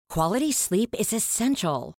Quality sleep is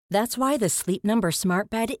essential. That's why the Sleep Number Smart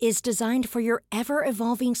Bed is designed for your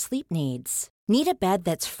ever-evolving sleep needs. Need a bed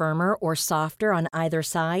that's firmer or softer on either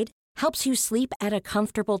side? Helps you sleep at a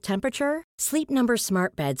comfortable temperature? Sleep Number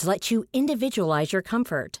Smart Beds let you individualize your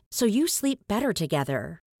comfort, so you sleep better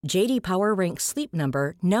together. J.D. Power ranks Sleep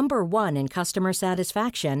Number number 1 in customer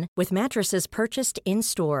satisfaction with mattresses purchased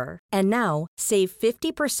in-store. And now, save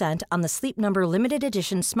 50% on the Sleep Number Limited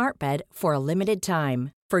Edition Smart Bed for a limited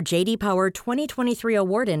time. For J.D. Power 2023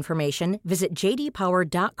 award information, visit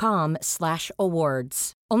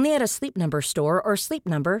jdpower.com/awards. Only at a Sleep Number store or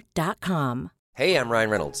sleepnumber.com. Hey, I'm Ryan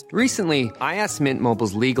Reynolds. Recently, I asked Mint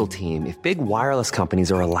Mobile's legal team if big wireless companies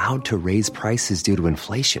are allowed to raise prices due to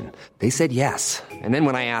inflation. They said yes. And then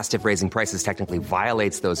when I asked if raising prices technically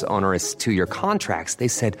violates those onerous 2-year contracts, they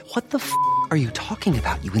said, "What the f*** are you talking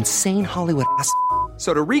about, you insane Hollywood ass?"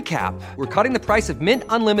 So to recap, we're cutting the price of Mint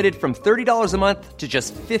Unlimited from $30 a month to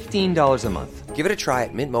just $15 a month. Give it a try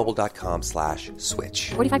at mintmobile.com/switch.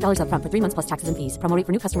 $45 up front for 3 months plus taxes and fees. Promo rate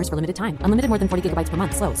for new customers for limited time. Unlimited more than 40 gigabytes per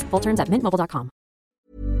month. Slows full terms at mintmobile.com.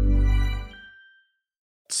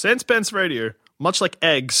 Sandspence Radio. Much like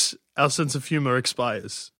eggs, our sense of humor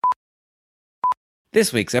expires.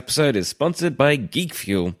 This week's episode is sponsored by Geek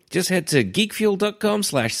Fuel. Just head to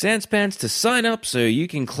geekfuel.com/Sanspants to sign up so you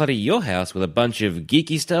can clutter your house with a bunch of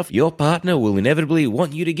geeky stuff your partner will inevitably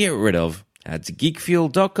want you to get rid of. That's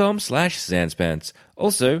geekfuel.com/Sanspants.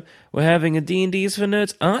 Also, we're having a D&D is for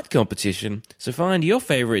Nerds art competition, so find your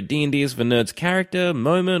favorite D&D is for Nerds character,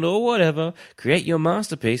 moment, or whatever, create your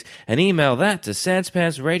masterpiece, and email that to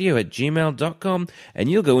sanspantsradio@gmail.com, and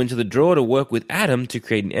you'll go into the draw to work with Adam to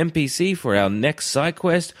create an NPC for our next side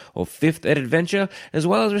quest or 5th ed adventure, as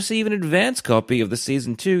well as receive an advance copy of the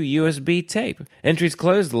Season 2 USB tape. Entries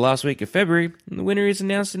closed the last week of February, and the winner is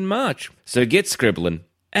announced in March, so get scribbling.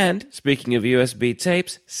 And, speaking of USB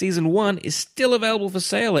tapes, Season 1 is still available for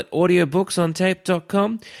sale at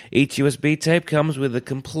audiobooksontape.com. Each USB tape comes with a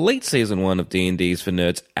complete Season 1 of D&D's for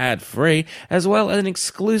Nerds ad-free, as well as an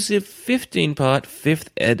exclusive 15-part 5th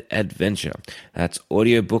ed adventure. That's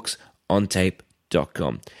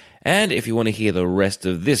audiobooksontape.com. And if you want to hear the rest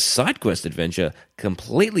of this SideQuest adventure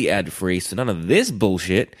completely ad-free, so none of this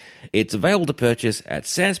bullshit, it's available to purchase at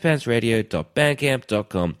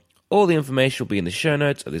sanspantsradio.bandcamp.com. All the information will be in the show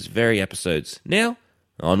notes of this very episodes. Now,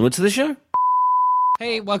 onward to the show.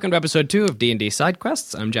 Hey, welcome to episode 2 of D&D Side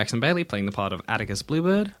Quests. I'm Jackson Bailey, playing the part of Atticus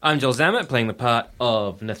Bluebird. I'm Joel Zammett, playing the part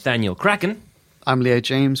of Nathaniel Kraken. I'm Leo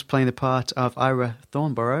James, playing the part of Ira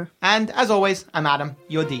Thornborough. And, as always, I'm Adam,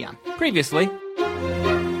 your DM. Previously.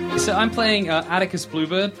 So I'm playing Atticus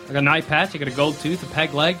Bluebird. I got an eye patch, I got a gold tooth, a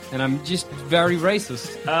peg leg, and I'm just very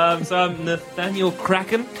racist. So I'm Nathaniel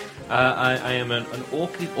Kraken. I am an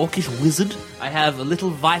orcish wizard. I have a little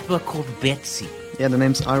viper called Betsy. Yeah, the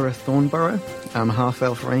name's Ira Thornborough. I'm a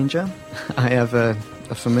half-elf ranger. I have a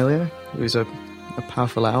familiar who's a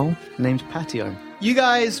powerful owl named Patio. You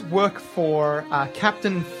guys work for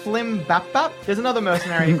Captain Flim Bap. There's another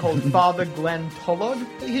mercenary called Father Glenn Tollard.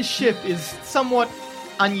 His ship is somewhat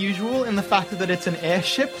unusual in the fact that it's an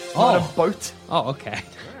airship, not a boat. Oh, okay.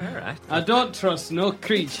 All right. I don't trust no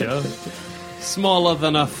creature smaller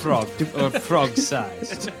than a frog, or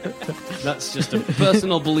frog-sized. That's just a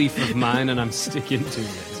personal belief of mine, and I'm sticking to it.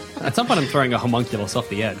 At some point, I'm throwing a homunculus off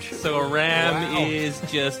the edge. So a ram is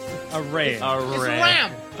just a ram. It's a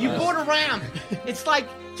ram. You bought a ram. It's like,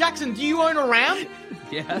 Jackson, do you own a ram?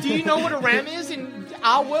 Yeah. Do you know what a ram is in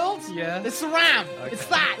our world? Yeah. It's a ram. Okay. It's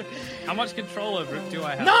that. How much control over it do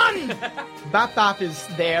I have? None! Bap is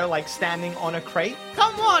there, like, standing on a crate.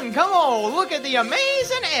 Come on, look at the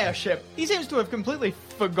amazing airship. He seems to have completely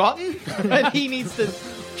forgotten that he needs to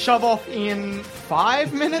shove off in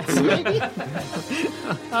 5 minutes, maybe?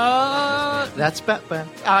 That's Bap.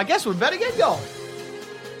 I guess we'd better get going.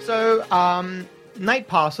 So, night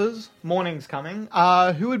passes, morning's coming.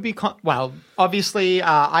 Who would be... well, obviously,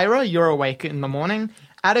 Ira, you're awake in the morning.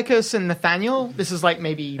 Atticus and Nathaniel, this is like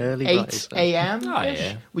maybe early 8 a.m. Oh,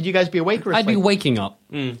 yeah. Would you guys be awake or I'd be asleep? waking up.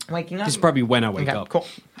 Waking up? This is probably when I wake up. Cool.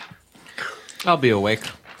 I'll be awake.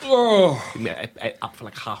 Oh, Up for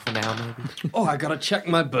like half an hour, maybe. oh, I gotta check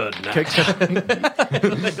my bird now.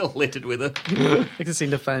 Littered with it. I can see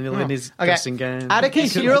Nathaniel in his dressing gown.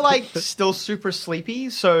 Atticus, you're like still super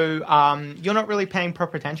sleepy, so you're not really paying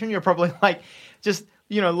proper attention. You're probably like just,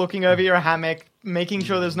 looking over your hammock, making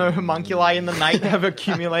sure there's no homunculi in the night that have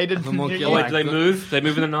accumulated. Homunculi, do they move? Do they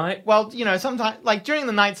move in the night? Well, sometimes, like during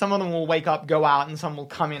the night, some of them will wake up, go out, and some will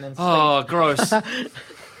come in and sleep. Oh, gross.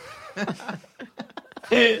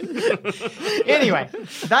 Anyway,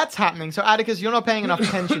 that's happening. So, Atticus, you're not paying enough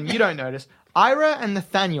attention. You don't notice. Ira and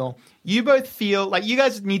Nathaniel, You both feel like you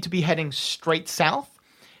guys need to be heading straight south.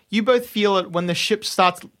 You both feel it when the ship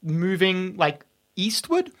starts moving like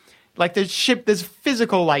eastward. Like the ship, there's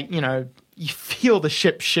physical, like, you know, you feel the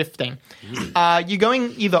ship shifting. You're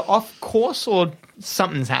going either off course or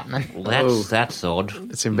something's happening. Well, that's odd.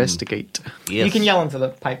 Let's investigate. Yes. You can yell into the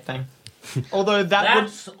pipe thing. Although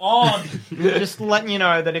That's odd. just letting you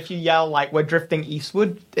know that if you yell like we're drifting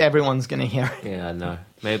eastward, everyone's gonna hear it. Yeah, I know.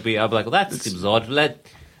 Maybe I'll be like, well, that seems odd.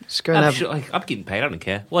 Just go and have... I'm getting paid. I don't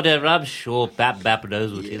care. Whatever. I'm sure Bap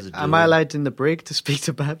knows what his. Am I allowed in the brig to speak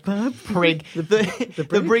to Bap? Brig.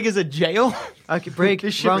 The brig is a jail. Okay, brig.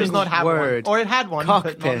 The ship does not have word. one. Or it had one,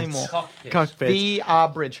 Cockpit. but not anymore. Cockpit.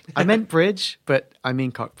 The bridge. I meant bridge, but I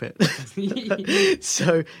mean cockpit.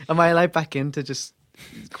 So, am I allowed back in to just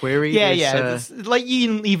query? Yeah, this, It's like you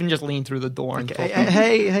can even just lean through the door and talk.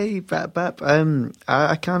 Hey, Bap.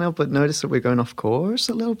 I can't help but notice that we're going off course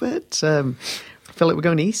a little bit. I feel like we're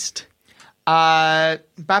going east.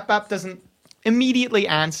 Bap doesn't immediately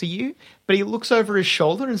answer you, but he looks over his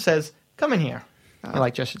shoulder and says, "Come in here." He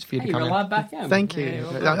like gestures for you to You're come in. allowed back in. Thank you.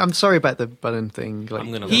 I'm sorry about the button thing. Like,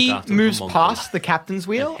 I'm gonna He look after moves the past the captain's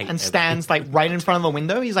wheel hate and stands like right in front of the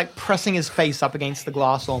window. He's like pressing his face up against the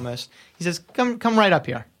glass almost. He says, "Come right up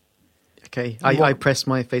here." okay, I press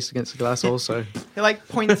my face against the glass also. He like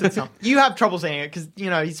points at something. You have trouble seeing it because you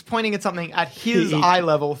know he's pointing at something at his eye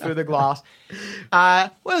level through the glass.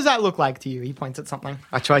 What does that look like to you? He points at something.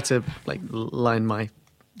 I try to like line my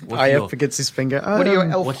What eye do your- up against his finger. What are your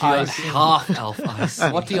elf What do your eyes? half elf eyes?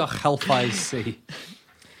 What do your health eyes see?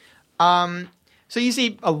 So you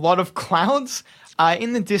see a lot of clouds.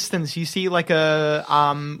 In the distance, you see like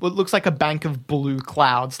what looks like a bank of blue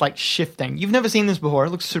clouds, like shifting. You've never seen this before.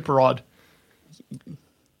 It looks super odd.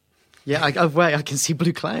 Yeah, I can see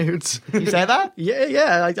blue clouds. You say that?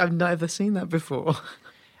 Yeah, I've never seen that before.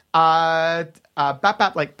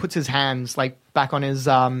 Bap like puts his hands like back on his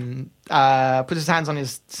puts his hands on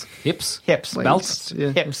his Hips? hips, Belts?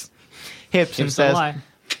 Yeah. hips, and Hips don't says, lie.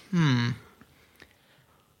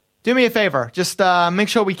 "Do me a favor. Just make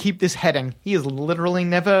sure we keep this heading." He has literally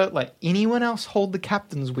never let anyone else hold the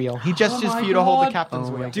captain's wheel. He gestures for you to hold the captain's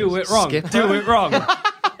wheel. Do it wrong. Skip. Do it wrong.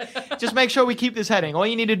 Just make sure we keep this heading. All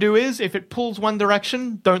you need to do is, if it pulls one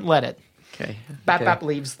direction, don't let it. Okay. Bap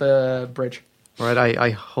leaves the bridge. All right, I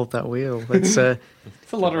hold that wheel. Let's It's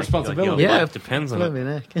a lot of responsibility. Your yeah, life depends on blow it. me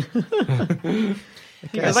neck.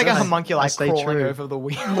 There's like a I homunculi stay crawling true. over the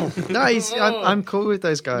wheel. No, I'm cool with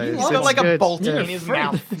those guys. He's got It's like a good. bolt Yeah. in his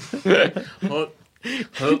mouth.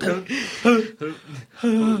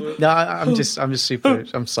 No, I'm just super.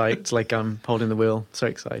 I'm psyched. Like I'm holding the wheel. So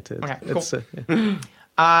excited. Okay, cool. It's,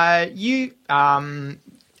 yeah.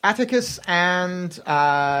 Atticus and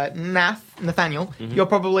Nathaniel, you're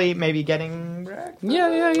probably maybe getting breakfast.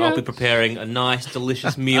 Yeah. I'll be preparing a nice,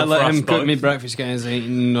 delicious meal I for let us him cook both. me breakfast, guys. Ain't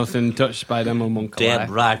nothing touched by them homunculi. Damn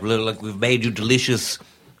right. Look, we've made you delicious.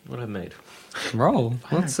 What have I made? Roll.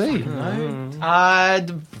 Let's see. Bread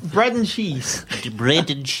and cheese. Bread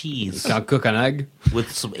and cheese Can't cook an egg.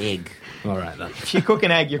 with some egg. All right, then. If you cook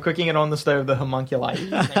an egg, you're cooking it on the stove, the homunculi.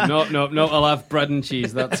 No, I'll have bread and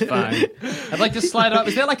cheese. That's fine. I'd like to slide up.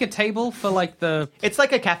 Is there like a table for like the... It's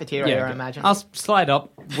like a cafeteria, I okay. imagine. I'll slide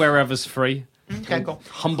up wherever's free. Okay, cool.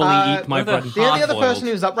 Humbly eat my what bread. about The only other Hard-boiled. person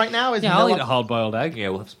who's up right now is Yeah, I'll eat Millip. a hard-boiled egg. Yeah,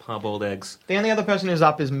 we'll have some hard-boiled eggs. The only other person who's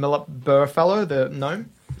up is Millip Burfellow, the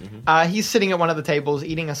gnome. He's sitting at one of the tables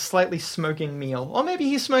eating a slightly smoking meal. Or maybe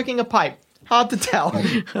he's smoking a pipe. Hard to tell.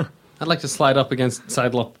 I'd like to slide up against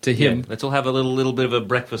sidle up to Yeah, him. let's all have a little bit of a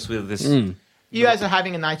breakfast with this. You guys are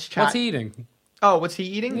having a nice chat. What's he eating? Oh, what's he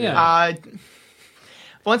eating? Yeah.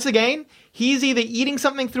 Once again, he's either eating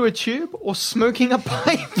something through a tube or smoking a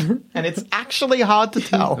pipe. And it's actually hard to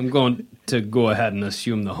tell. I'm going to go ahead and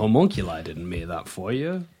assume the homunculi didn't make that for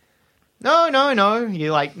you. No. He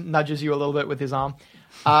like nudges you a little bit with his arm.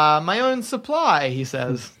 My own supply, he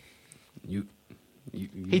says. You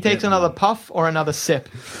He takes another puff or another sip.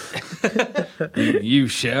 You,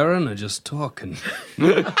 Sharon, are just talking.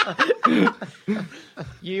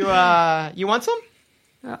 You want some?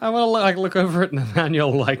 I want to look over at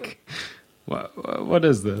Nathaniel like, what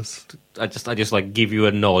is this? I just like give you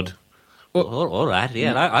a nod. All right,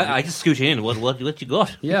 yeah. I just scoot in. What you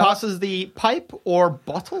got? He passes the pipe or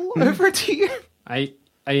bottle over to you. I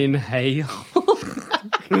inhale.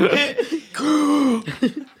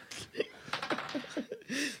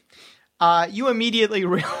 You immediately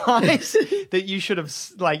realize that you should have,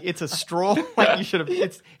 like, it's a straw. Like, you should have,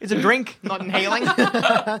 it's a drink, not inhaling.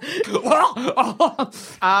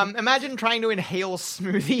 Imagine trying to inhale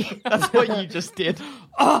smoothie. That's what you just did.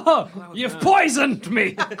 Oh, you've poisoned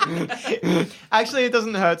me. Actually, it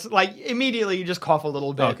doesn't hurt. Like, immediately you just cough a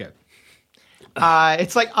little bit. Okay.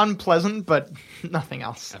 It's like unpleasant, but nothing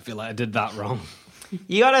else. I feel like I did that wrong.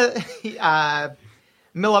 You gotta.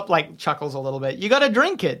 Millip like chuckles a little bit. You gotta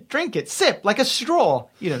drink it, sip like a straw.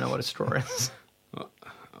 You don't know what a straw is.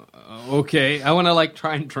 Okay, I want to like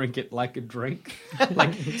try and drink it like a drink,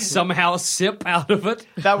 like somehow sip out of it.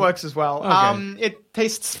 That works as well. Okay. It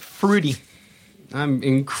tastes fruity. I'm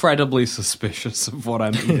incredibly suspicious of what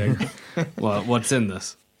I'm eating. What's in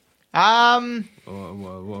this? Couple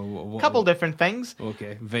Couple. different things.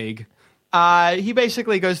 Okay, vague. He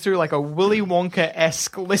basically goes through like a Willy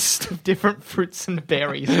Wonka-esque list of different fruits and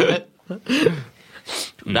berries in it.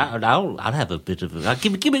 I'll have a bit of a...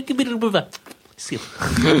 Give me a little bit of a sip.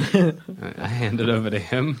 I hand it over to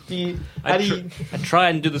him. I try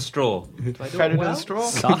and do the straw. Try to do the straw?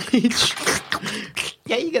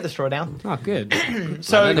 Yeah, you get the straw down. Oh, good.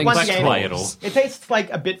 So I don't once think again, try it all. it tastes like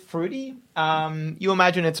a bit fruity. You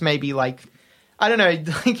imagine it's maybe like, I don't know,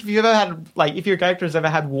 like if you've ever had, like if your character's ever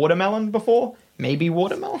had watermelon before, maybe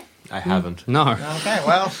watermelon. I haven't. No. Okay,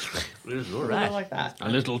 well, It's all I right. like that. A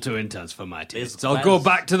little too intense for my taste. It's I'll quite go nice.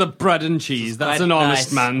 back to the bread and cheese. That's quite an honest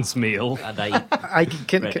nice. man's meal. And I I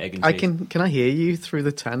can, Bread, egg, and I cheese. can I hear you through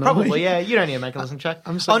the tannoy? Probably, yeah. You don't need to make a listen check.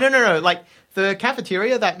 I'm so- Oh, no. Like, the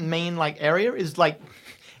cafeteria, that main, like, area is, like,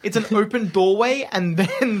 it's an open doorway and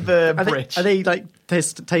then the bridge. Are they like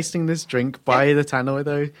tasting this drink by the tannoy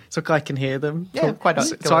though? So I can hear them. Yeah, quite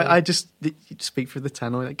So articulately. I just speak through the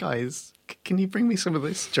tannoy, like, guys, can you bring me some of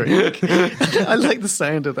this drink? I like the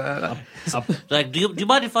sound of that. like, do you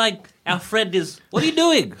mind if our friend is... What are you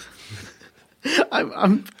doing?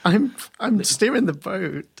 I'm steering the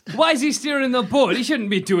boat. Why is he steering the boat? He shouldn't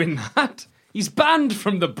be doing that. He's banned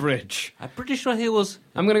from the bridge. I'm pretty sure he was...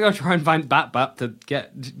 I'm going to go try and find Bat Bap to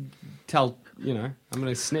tell, I'm going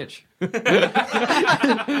to snitch. You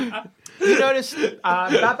noticed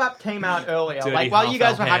Bap Bap came out earlier. Dirty Like, while you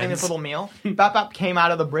guys were half-elf having this hands. little meal, Bap Bap came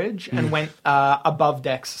out of the bridge and went above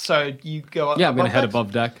decks. So you go Yeah, I'm going to head decks?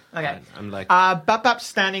 above deck. Okay. I'm like... Bap Bap's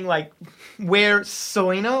standing, like, where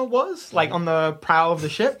Selena was, like, on the prow of the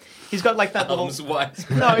ship. He's got, like, that little... wide.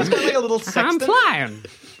 No, he's got, like, a little I'm sextant. flying.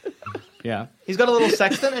 Yeah. He's got a little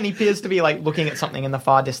sextant, and he appears to be, like, looking at something in the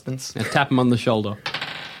far distance. I tap him on the shoulder.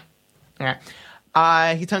 Okay.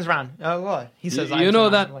 He turns around. Oh, what? He says, You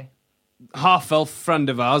know that half-elf friend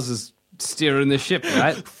of ours is steering the ship,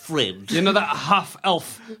 right? Friend. You know that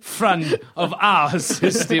half-elf friend of ours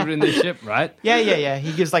is steering the ship, right? Yeah.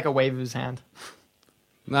 He gives, like, a wave of his hand.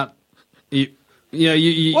 That...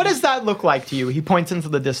 You, What does that look like to you? He points into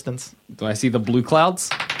the distance. Do I see the blue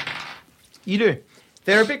clouds? You do.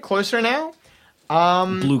 They're a bit closer now.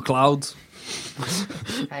 Blue clouds?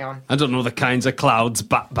 Hang on. I don't know the kinds of clouds,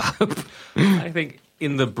 Bap Bap. I think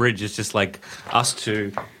in the bridge it's just like us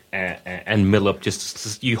two and Millip,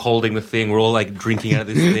 just you holding the thing. We're all like drinking out of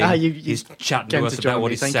this thing. He's chatting to came us to join about what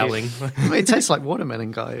me, he's thank selling. you. It tastes like watermelon,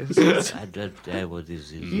 guys. I don't know what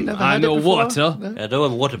is it. You never I had know it before? water. I know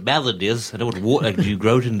what watermelon is. I know what water. Do you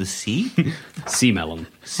grow it in the sea? Sea melon.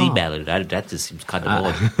 Sea melon. That just seems kind of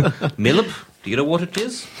odd. Millip, do you know what it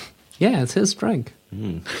is? Yeah, it's his drink.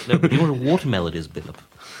 No, but do you know what a watermelon is, Millip?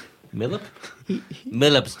 Millip?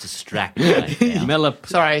 Millip's distracted right now. Millip.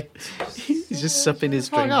 Sorry. He's just supping his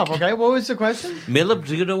Hang drink. up, okay? What was the question? Millip,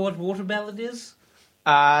 do you know what watermelon is?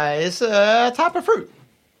 It's a type of fruit.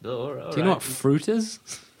 Do you know what fruit is?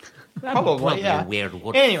 Probably, yeah. Aware of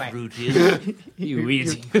what Anyway. fruit is. You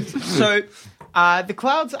idiot. So, the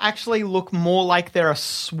clouds actually look more like they're a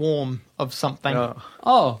swarm of something.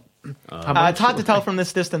 Oh. It's hard to tell from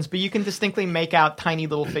this distance, but you can distinctly make out tiny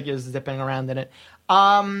little figures zipping around in it.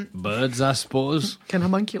 Birds, I suppose. Can a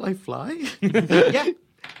homunculi fly? Yeah.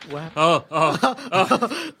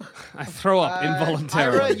 I throw up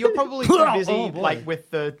involuntarily. Ira, you're probably too busy, like, with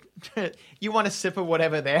the... you want a sip of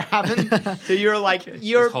whatever they're having. So you're, like,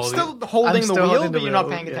 you're still holding I'm the still wheel, holding the but you're not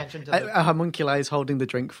wheel, paying yeah. attention to it. A homunculi is holding the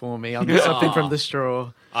drink for me. I'm supping from the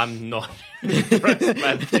straw. I'm not impressed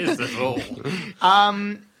by this at all.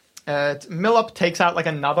 Millip takes out, like,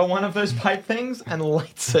 another one of those pipe things and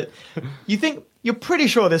lights it. You're pretty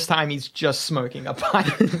sure this time he's just smoking a pipe.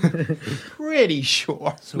 Pretty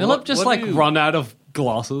sure. Millip just run out of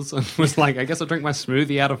glasses and was like, I guess I'll drink my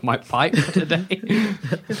smoothie out of my pipe today.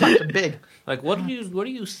 His pipes are big. Like, what do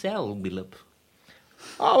you sell, Millip?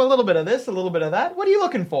 Oh, a little bit of this, a little bit of that. What are you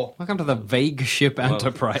looking for? Welcome to the Vague Ship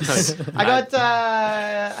Enterprise. I got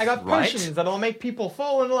Right. potions that'll make people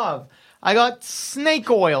fall in love. I got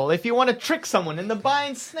snake oil if you want to trick someone into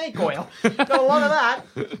buying snake oil. Got a lot of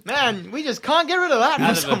that. Man, we just can't get rid of that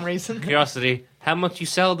for some reason. Curiosity, how much you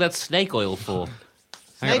sell that snake oil for?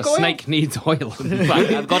 I got Snake a oil? snake needs oil.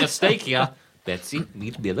 Like, I've got a snake here. Betsy,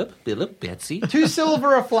 meet Billip, Betsy. 2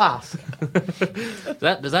 silver a flask.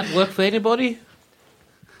 Does that work for anybody?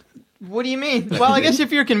 What do you mean? Well, I guess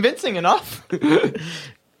if you're convincing enough.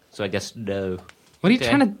 So I guess no. What are you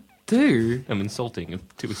trying to do? I'm insulting him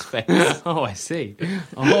to his face. Oh, I see.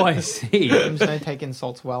 James don't take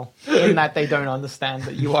insults well, in that they don't understand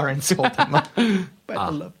that you are insulting them. But I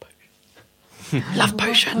love potion. Love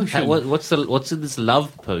potion. What's in this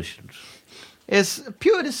love potion? It's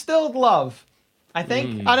pure distilled love. I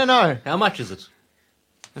think. I don't know. How much is it?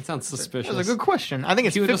 That sounds suspicious. That's a good question. I think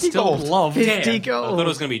it's Pure 50 distilled gold. love. 50 I gold. thought it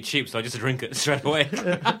was going to be cheap, so I just drink it straight away.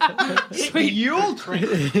 Sweet. You'll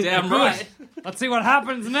drink. Damn right. Let's see what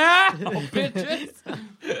happens now, bitches.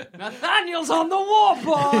 Nathaniel's on the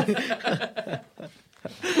warpath.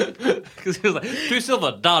 Because he was like, 2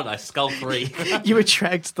 silver, done, I skull 3. You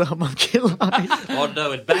attract the homunculi. Oh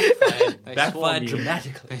no, it backfired. Backfired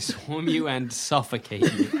dramatically. They swarm you and suffocate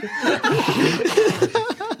you.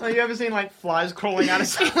 Have you ever seen like flies crawling out of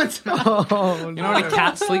someone's mouth? Oh, You know when a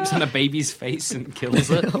cat sleeps on a baby's face and kills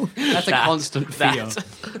it? That's a constant fear.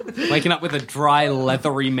 Waking up with a dry,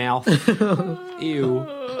 leathery mouth. Ew.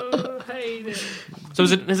 So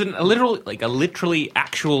is it a literally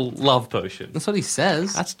actual love potion? That's what he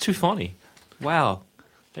says. That's too funny. Wow.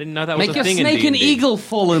 I didn't know that was Make a a thing snake in and D&D. eagle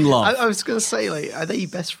fall in love. I was going to say, like, are they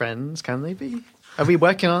best friends? Can they be? Are we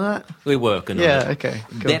working on that? We're working on Yeah, it. okay.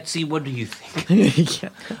 Cool. Betsy, what do you think? Yeah.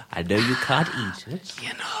 I know you can't eat it.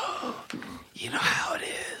 You know how it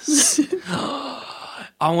is.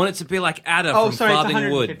 I want it to be like Ada Oh, from sorry, it's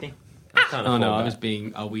Farthing Wood. 150. Oh no, I was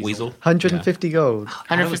being a weasel. 150 gold.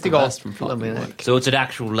 150 gold gold. from Let me Farthing know. Wood. So it's an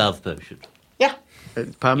actual love potion. Yeah.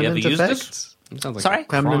 Permanent You ever used effects? Sounds like Sorry? a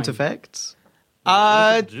Permanent crime. effects?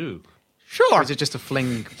 Do. Sure. Or is it just a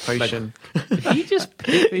fling potion? Did he just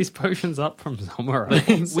pick these potions up from somewhere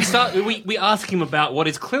else? We ask him about what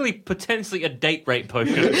is clearly potentially a date rape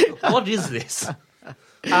potion. What is this?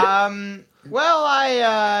 Well,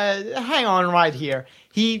 hang on right here.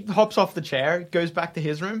 He hops off the chair, goes back to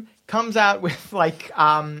his room, comes out with like,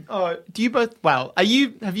 do you both? Well, have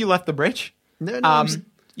you left the bridge? No,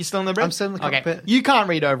 You still in the bridge? I'm still in the cockpit. You can't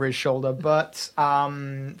read over his shoulder, but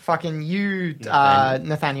fucking you,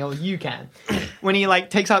 Nathaniel, you can. When he like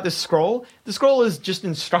takes out this scroll, the scroll is just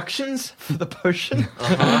instructions for the potion.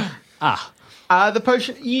 The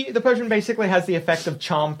potion basically has the effect of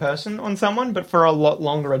charm person on someone, but for a lot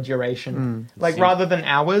longer a duration. Rather than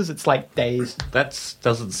hours, it's like days. That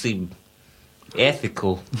doesn't seem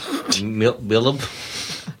ethical. Billum.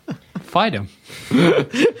 Fight him.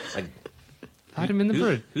 Like, Fight him in the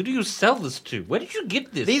bridge. Who do you sell this to? Where did you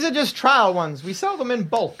get this? These are just trial ones. We sell them in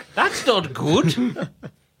bulk. That's not good.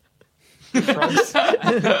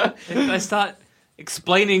 I start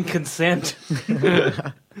explaining consent.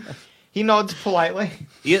 He nods politely.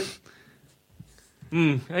 Yeah.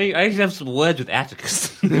 I have some words with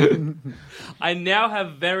Atticus. I now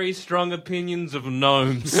have very strong opinions of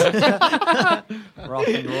gnomes. Rock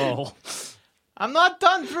and roll. I'm not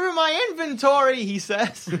done through my inventory, he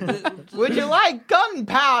says. Would you like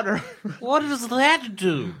gunpowder? What does that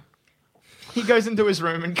do? He goes into his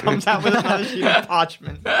room and comes out with another sheet of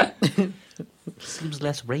parchment. Seems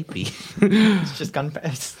less rapey. It's just gunpowder.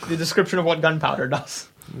 It's the description of what gunpowder does.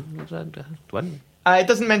 It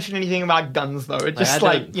doesn't mention anything about guns, though. It's just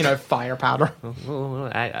fire powder.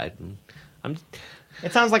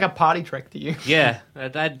 It sounds like a party trick to you. Yeah,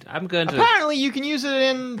 I'm going to... Apparently, you can use it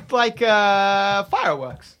in,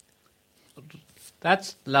 fireworks.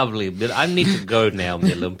 That's lovely, but I need to go now,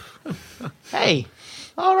 Millump. Hey,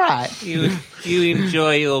 all right. You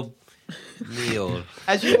enjoy your meal.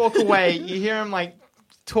 As you walk away, you hear him,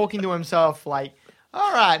 talking to himself, all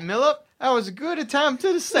right, Millip, that was a good attempt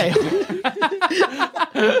at a sale.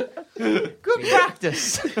 Good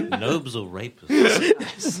practice. Gnomes or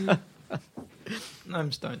rapists?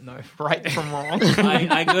 Gnomes don't know right from wrong.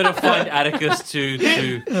 I go to find Atticus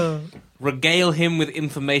to regale him with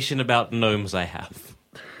information about gnomes I have.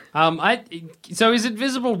 So is it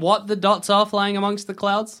visible what the dots are flying amongst the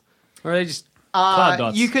clouds? Or are they just cloud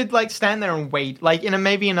dots? You could stand there and wait. In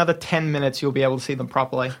maybe another 10 minutes, you'll be able to see them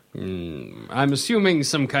properly. I'm assuming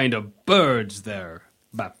some kind of birds there.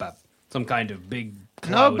 Bap, bap. Some kind of big No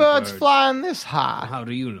cloud birds bird. flying this high. How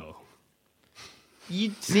do you know?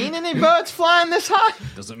 You seen any birds flying this high?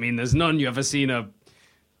 Doesn't mean there's none. You ever seen a,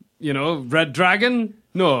 red dragon?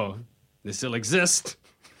 No. They still exist.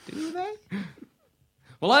 Do they?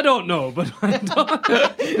 Well, I don't know, but I don't.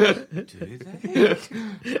 Do they?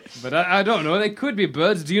 But I don't know. They could be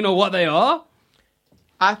birds. Do you know what they are?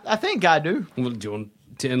 I think I do. Well, do you want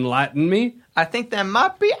to enlighten me? I think there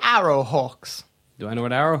might be arrowhawks. Do I know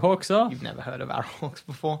what arrowhawks are? You've never heard of arrowhawks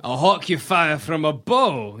before. A hawk you fire from a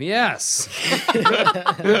bow, yes.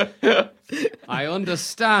 I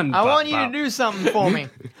understand. I want you to do something for me.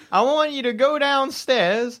 I want you to go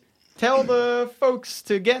downstairs, tell the folks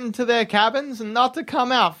to get into their cabins and not to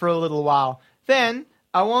come out for a little while. Then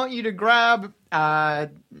I want you to grab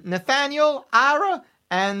Nathaniel, Ira,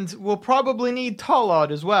 and we'll probably need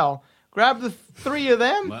Tollard as well. Grab the 3 of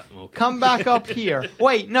them, Okay. come back up here.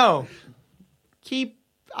 Wait, no. Keep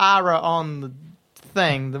Ira on the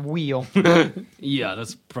thing, the wheel. Yeah,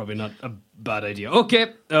 that's probably not a bad idea.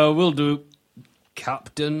 Okay, we'll do.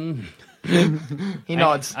 Captain. He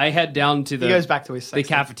nods. I head down to He goes back to his the section.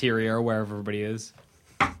 cafeteria or wherever everybody is.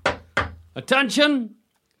 Attention!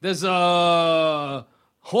 There's hawks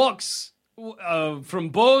from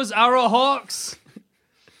bows, arrow hawks.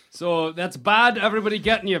 So that's bad. Everybody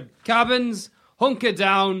get in your cabins. Hunker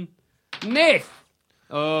down. Nath!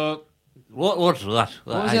 What's that?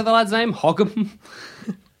 What was the other lad's name? Hoggum?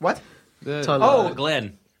 What? Tollard.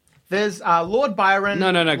 Glenn. There's Lord Byron.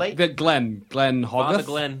 No. Lake- Glenn Father Hoggoth.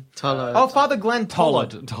 Glenn. Tollard. Oh, Father Glenn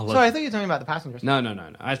Tollard. Tollard. Sorry, I thought you were talking about the passengers.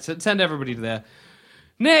 No. I send everybody to there.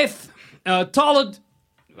 Nath! Tollard!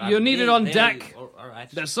 You're needed on deck. All right.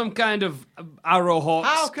 There's some kind of arrow hawks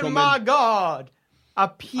How can coming. my God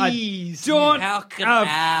appease you? Don't How can have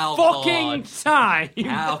our fucking God- time.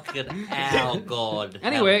 How can our God?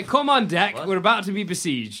 Anyway, come on deck. What? We're about to be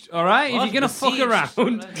besieged. All right? What? If you're gonna fuck Besieged?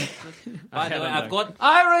 around, By the way,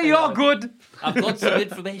 Ira, you're good. I've got some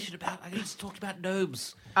information about. I need to talk about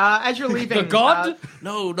gnomes. As you're leaving, The god?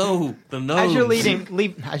 No, the gnomes.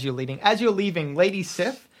 as you're leaving, Lady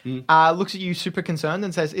Sif looks at you super concerned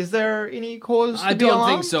and says, "Is there any cause to I be don't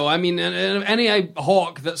alarmed?" think so. I mean, any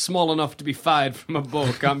hawk that's small enough to be fired from a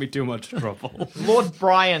bow can't be too much trouble. Lord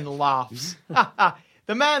Brian laughs.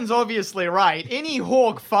 The man's obviously right. Any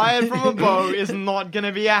hawk fired from a bow is not going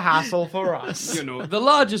to be a hassle for us. You know, the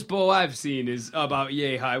largest bow I've seen is about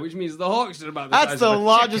yay high, which means the hawks are about the That's size the of a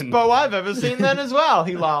largest chicken. bow I've ever seen then as well.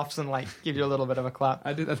 He laughs and gives you a little bit of a clap.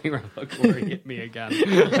 I did that thing where I look where he hit me again.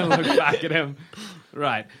 I look back at him.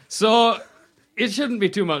 Right. So it shouldn't be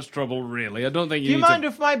too much trouble, really. I don't think Do you need mind to...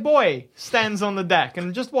 if my boy stands on the deck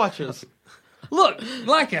and just watches? Look,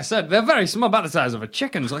 like I said, they're very small, about the size of a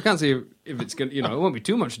chicken, so I can't see if it's going to, it won't be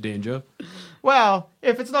too much danger. Well,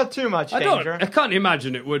 if it's not too much danger. I can't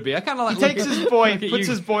imagine it would be. I kind of like He takes his boy, puts you.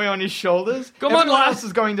 his boy on his shoulders. Come on, Everyone lad. else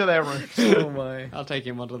is going to their rooms. Oh my. I'll take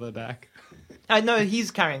him onto the deck. I know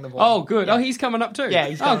he's carrying the boy. Oh, good. Yeah. Oh, he's coming up too. Yeah,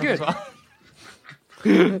 he's Oh, coming good. as well.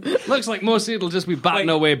 Looks like mostly it'll just be batting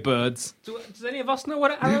away birds. Does any of us know what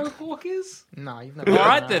an arrow hawk is? No, you've never. All done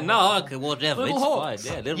right that. then. No, okay, whatever. Little It's hawks.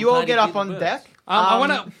 fine. Yeah, little You all tiny get up little on birds. deck. I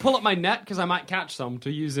want to pull up my net because I might catch some to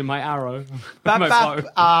use in my arrow. my bow.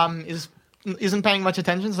 Bap isn't paying much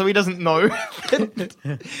attention, so he doesn't know that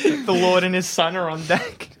the Lord and his son are on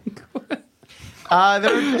deck. I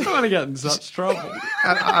don't want to get in such trouble.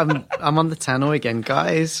 I'm on the tannoy again,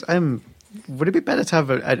 guys. Would it be better to have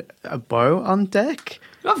a bow on deck?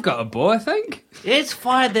 I've got a bow, I think. It's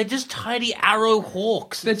fine. They're just tiny arrow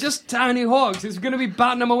hawks. They're just tiny hawks. It's going to be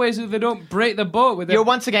batting them away so they don't break the boat with their You're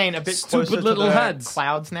once again a bit stupid closer little to the heads.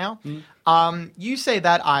 clouds now. You say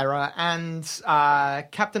that, Ira, and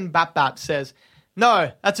Captain Bap says,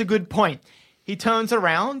 "No, that's a good point." He turns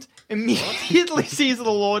around, immediately sees the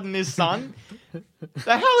Lord and his son.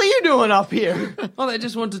 The hell are you doing up here? Oh, they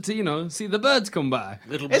just wanted to, see the birds come by.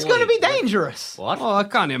 It's going to be dangerous. What? Oh, I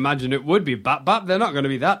can't imagine it would be Bap. They're not going to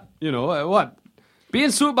be that, what?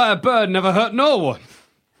 Being swooped by a bird never hurt no one.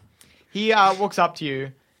 He walks up to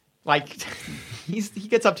you, he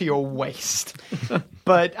gets up to your waist,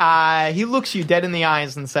 but he looks you dead in the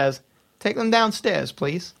eyes and says, "Take them downstairs,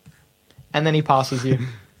 please." And then he passes you.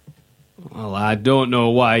 Well, I don't know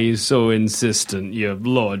why you're so insistent, your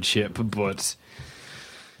lordship, but...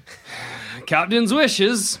 Captain's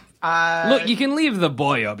wishes. Look, you can leave the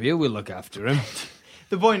boy up here. We'll look after him.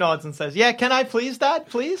 The boy nods and says, "Yeah, can I please, Dad,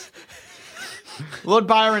 please?" Lord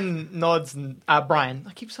Byron nods and... Brian.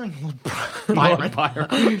 I keep saying Lord Byron. Lord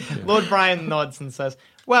Byron. Lord Brian nods and says,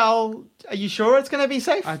 "Well, are you sure it's going to be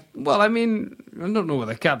safe?" I don't know what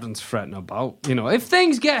the captain's fretting about. If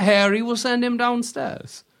things get hairy, we'll send him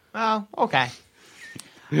downstairs. Oh, okay.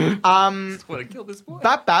 Want to kill this boy?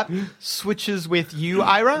 Bap switches with you,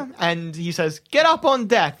 Ira, and he says, "Get up on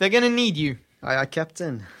deck. They're going to need you." Aye,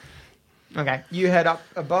 Captain. Okay, you head up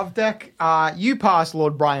above deck. You pass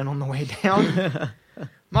Lord Brian on the way down.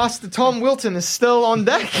 Master Tom Wilton is still on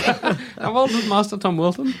deck. How old is Master Tom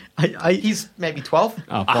Wilton? He's maybe 12.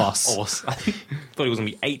 Oh, boss. I thought he was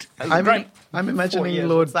going to be 8. I'm imagining years,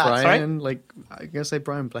 Lord what's that, Brian, like, I'm going to say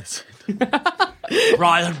Brian Blessed.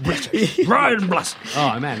 Ryan Blessed. Ryan Blessed.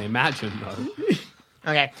 Oh, man, imagine, though.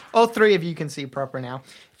 Okay, all three of you can see proper now.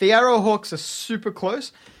 The Arrowhawks are super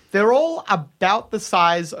close. They're all about the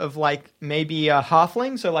size of like maybe a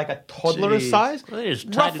halfling, so like a toddler size. Well, they're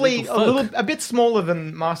just tiny roughly little folk. a bit smaller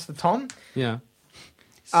than Master Tom. Yeah.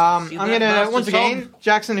 I'm See gonna that, Master once Tom? again,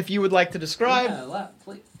 Jackson, if you would like to describe.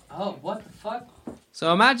 Oh, what the fuck?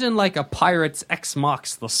 So imagine like a pirate's X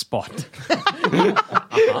marks the spot.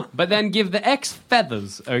 But then give the X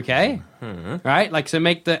feathers, okay? Right? Like, so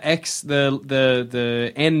make the X,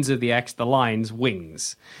 the ends of the X, the lines,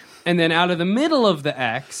 wings. And then out of the middle of the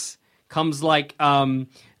X comes like an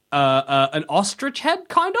ostrich head,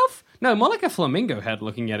 kind of? No, more like a flamingo head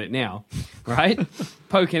looking at it now, right?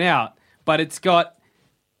 Poking out. But it's got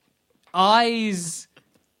eyes.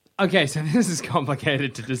 Okay, so this is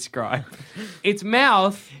complicated to describe. Its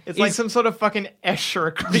mouth It's like some sort of fucking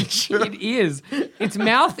Escher creature. It is. Its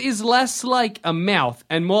mouth is less like a mouth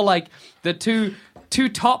and more like the two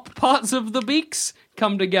top parts of the beaks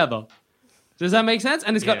come together. Does that make sense?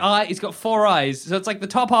 And it's got it's got 4 eyes. So it's like the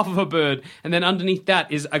top half of a bird, and then underneath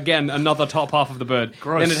that is again another top half of the bird.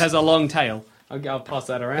 Gross. Then it has a long tail. I'll pass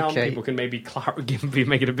that around. Okay. People can maybe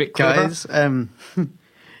make it a bit clearer. Guys,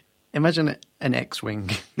 imagine an X-Wing.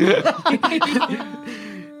 There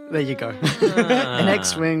you go. An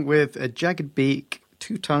X-Wing with a jagged beak,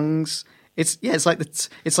 2 tongues. It's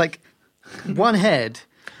like one head.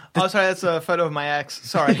 Oh, sorry, that's a photo of my ex.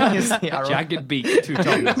 Sorry. Here's the arrow. Jagged beak, 2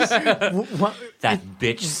 tongues. That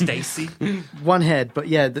bitch, Stacy. One head, but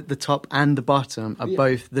yeah, the top and the bottom are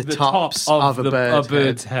both the tops top of a bird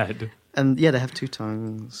bird's head. And yeah, they have 2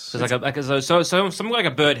 tongues. So it's so something like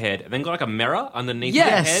a bird head, and then got like a mirror underneath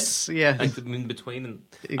Yes, the head. yeah. Like in between. And,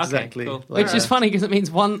 Exactly. Okay, cool. Like- Which is funny because it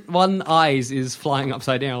means one eyes is flying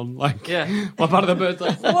upside down. Like, Yeah. one part of the bird's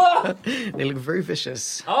like, what? They look very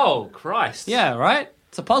vicious. Oh, Christ. Yeah, right?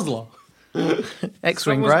 It's a puzzler. X-Wing,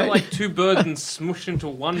 Someone's right? got like 2 birds and smushed into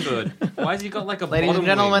one bird. Why has he got like a Ladies bottom and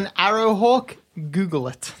gentlemen, wing? Arrowhawk, Google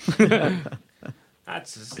it.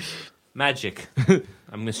 That's just magic.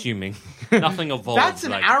 I'm assuming. Nothing evolved. That's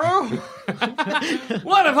an like, arrow?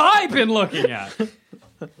 What have I been looking at?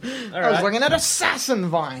 I was looking at assassin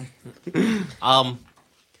vine.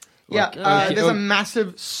 Yeah, there's a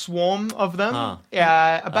massive swarm of them.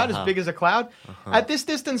 About as big as a cloud. At this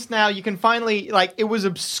distance now, you can finally, like, it was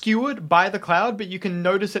obscured by the cloud, but you can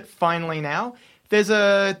notice it finally now. There's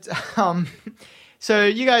a, so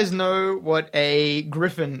you guys know what a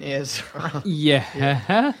griffin is, right?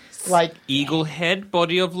 Yeah. Like, eagle head,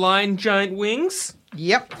 body of lion, giant wings.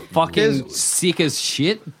 yep. Fucking There's- sick as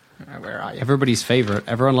shit. Where are you? Everybody's favorite.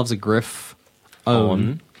 Everyone loves a griff.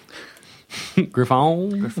 On.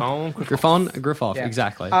 Griffon. Griffon. Griffoff, Yeah.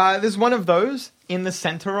 exactly. There's one of those in the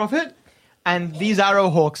center of it, and these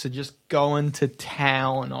Arrowhawks are just going to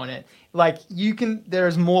town on it. Like,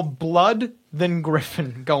 there's more blood than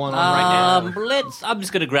griffin going on right now. I'm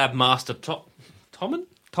just going to grab Master Tommen?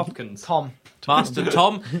 Topkins. Tom. Master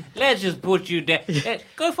Tom, let's just put you down.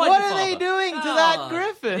 Go find What your are they father. doing to that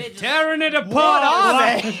griffin? Tearing it apart. What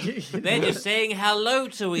are they? They're just saying hello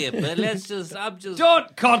to him, but I'm just...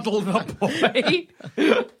 Don't coddle the boy.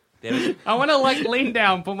 There- I want to like lean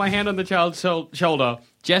down, put my hand on the child's shoulder,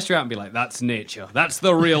 gesture out and be like, that's nature. That's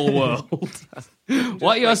the real world.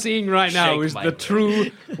 What you're seeing right now shake is my the hand.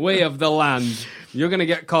 true way of the land. You're going to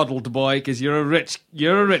get coddled, boy, because you're a rich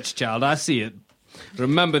child. I see it.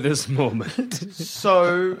 Remember this moment.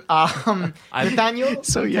 So, Nathaniel,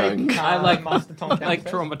 So young. I like Master Tom like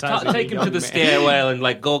downstairs. Traumatizing. take him to the stairwell and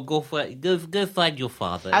like go find your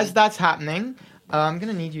father, As that's happening, I'm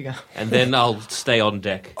gonna need you guys. and then I'll stay on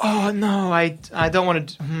deck. Oh no, I don't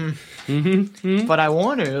want to. But I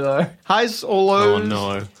want to though. Hi, Solo. Oh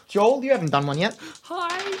no! Joel, you haven't done one yet.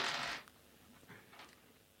 Hi.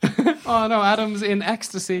 Oh no, Adam's in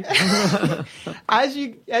ecstasy. As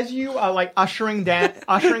you are like ushering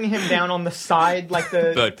him down on the side, like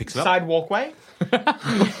the Bird picks him up. side walkway.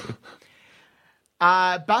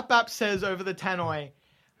 Bap Bap says over the tannoy,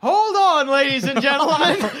 "Hold on, ladies and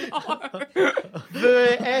gentlemen."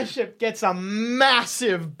 The airship gets a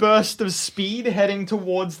massive burst of speed heading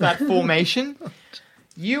towards that formation.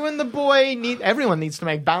 You and the boy everyone needs to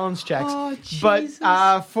make balance checks. But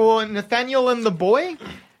for Nathaniel and the boy,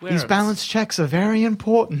 these balance checks are very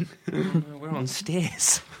important. We're on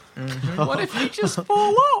stairs. What if you just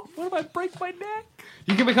fall off? What if I break my neck?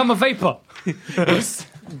 You can become a vapor. Let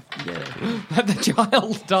the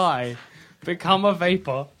child die. become a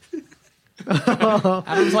vapor.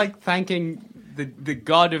 Adam's like thanking the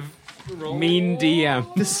god of mean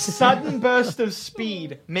DM. The sudden burst of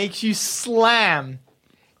speed makes you slam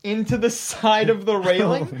into the side of the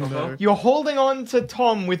railing. You're holding on to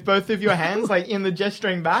Tom with both of your hands, like in the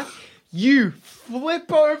gesturing back. You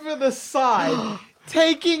flip over the side,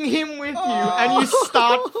 taking him with you, and you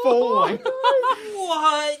start falling.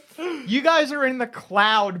 What? You guys are in the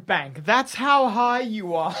cloud bank. That's how high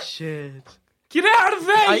you are. Shit. Get out of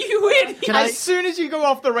there, you idiot! As soon as you go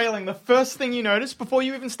off the railing, the first thing you notice before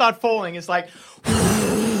you even start falling is like,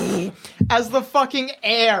 as the fucking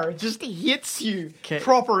air just hits you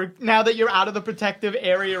proper now that you're out of the protective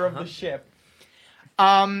area of the ship.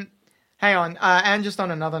 Hang on, and just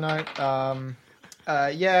on another note,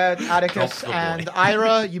 Atticus and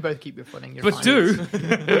Ira, you both keep your footing. You're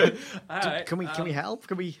fine. Can we help?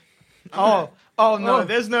 Can we? Oh no,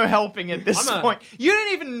 there's no helping at this point. You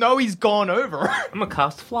don't even know he's gone over. I'm a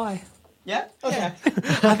cast fly. Yeah? Okay.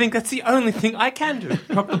 I think that's the only thing I can do.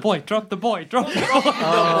 Drop the boy.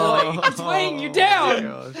 It's weighing you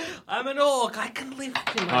down. I'm an orc. I can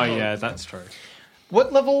lift him. Oh, yeah, that's true.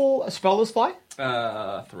 What level spell does fly? 3.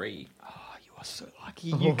 You are so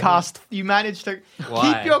lucky. You managed to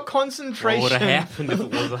Why? keep your concentration. What would have happened if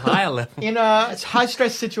it was a higher level? In high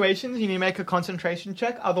stress situations, you need to make a concentration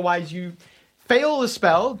check. Otherwise, you fail the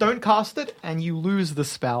spell, don't cast it, and you lose the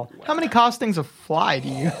spell. Wow. How many castings of fly do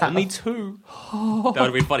you have? Only 2. That would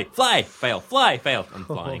have been funny. Fly, fail. I'm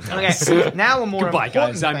flying. Okay, now a more Goodbye,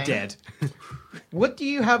 important guys. I'm thing. dead. What do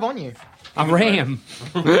you have on you? A ram.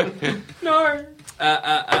 No.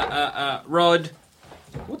 Rod.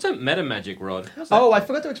 What's a meta magic rod? Oh, I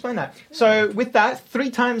forgot to explain that. So with that, 3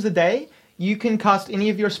 times a day, you can cast any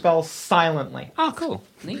of your spells silently. Oh, cool.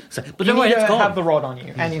 Neat. But you no, need it's to gone. have the rod on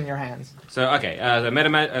you and in your hands. So, okay,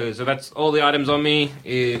 so that's all the items on me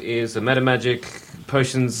is the meta magic,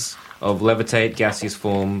 potions of levitate, gaseous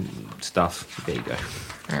form stuff. There you go.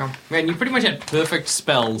 Man, you pretty much had perfect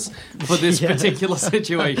spells for this particular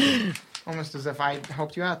situation. Almost as if I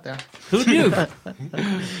helped you out there. Who knew?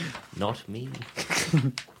 Not me.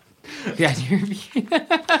 Yeah,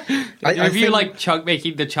 if you like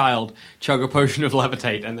making the child chug a potion of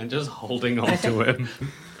levitate and then just holding on to him.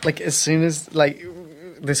 Like as soon as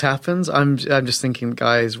this happens, I'm just thinking,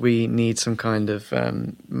 guys, we need some kind of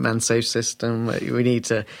man-safe system. We need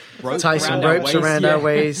to tie some ropes around our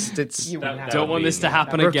waist. Don't want this to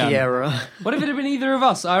happen again. Error. What if it had been either of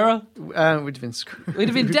us, Ira? We'd have been screwed. We'd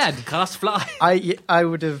have been dead. Cast fly. I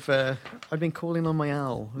would have. I've been calling on my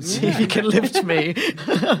owl. See if he can lift me.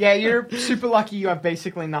 Yeah, you're super lucky you have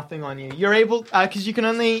basically nothing on you. You're able, because you can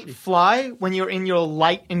only fly when you're in your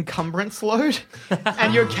light encumbrance load,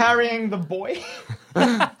 and you're carrying the boy.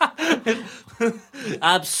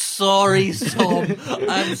 I'm sorry, Tom.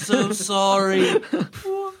 I'm so sorry.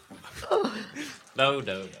 No.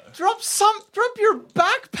 Drop your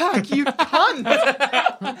backpack, you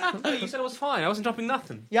cunt! No, you said it was fine. I wasn't dropping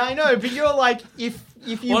nothing. Yeah, I know, but you're like, if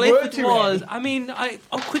you were if it to was, I mean,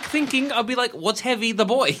 on quick thinking, I'd be like, what's heavy? The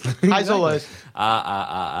boy. Highs or lows?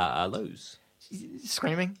 Lows.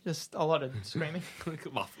 Screaming? Just a lot of screaming. Just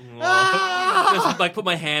like put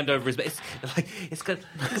my hand over his face. It's gonna be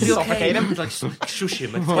okay. Suffocate him? Like shush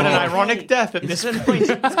him. What an ironic death at this point.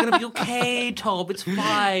 It's gonna be okay, Tom. It's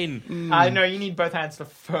fine. I know, you need both hands to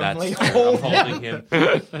firmly That's hold true. I'm holding him.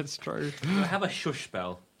 That's true. I have a shush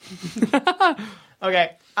spell.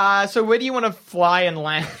 Okay, so where do you want to fly and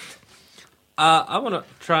land? I want to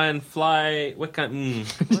try and fly. What kind?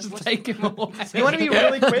 Just take him away. You want to be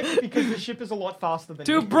really quick because the ship is a lot faster than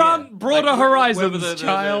To you. broader horizons,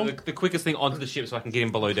 child. The quickest thing onto the ship so I can get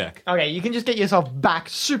him below deck. Okay, you can just get yourself back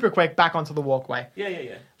super quick back onto the walkway.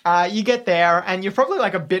 Yeah. You get there, and you're probably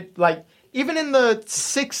like a bit like, even in the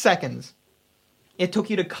 6 seconds it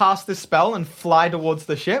took you to cast this spell and fly towards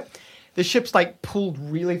the ship's like pulled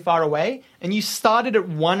really far away, and you started at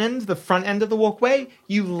one end, the front end of the walkway,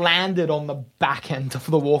 you landed on the back end of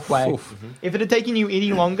the walkway. If it had taken you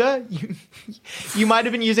any longer, you might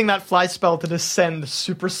have been using that fly spell to descend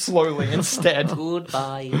super slowly instead.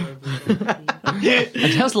 Goodbye, everybody. I'm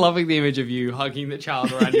just loving the image of you hugging the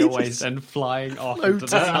child around your waist and flying off into the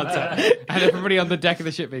sunset. And everybody on the deck of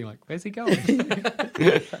the ship being like, where's he going?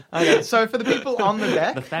 Okay, so for the people on the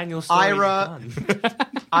deck, Nathaniel Ira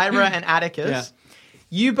and Atticus,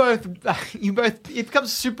 you both, it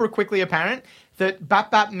becomes super quickly apparent that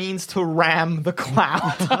Bap means to ram the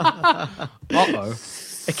cloud.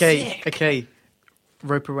 Okay.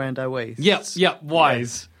 Rope around our waist. Yep,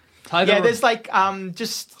 wise. there's like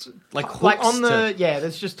just Like hooks like on to-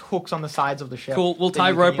 there's just hooks on the sides of the ship. Cool. We'll that tie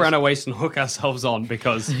you can rope use. around our waist and hook ourselves on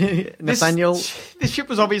because Nathaniel, This ship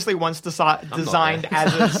was obviously once designed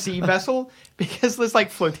as a sea vessel because there's like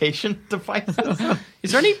flotation devices.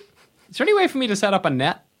 is there any way for me to set up a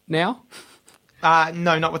net now?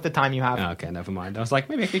 No, not with the time you have. Oh, okay, never mind. I was like,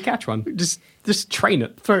 maybe I could catch one. just Train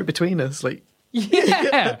it. throw it between us. Like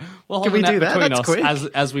Yeah. Well, Can we do that? between That's us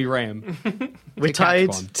quick. as we ram. we're catch tied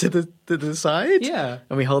one. to the side. Yeah.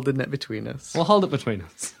 and we hold the net between us. We'll hold it between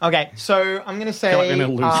us. Okay, so I'm gonna say, Feel like I'm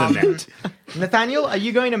gonna lose the net. Nathaniel, are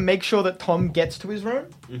you going to make sure that Tom gets to his room,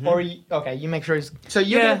 or are you, okay? You make sure he's. So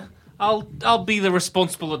you're Yeah, I'll be the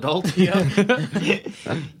responsible adult here.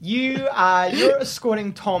 you're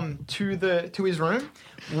escorting Tom to his room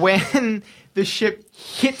when the ship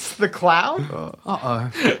hits the cloud.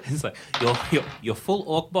 It's like your full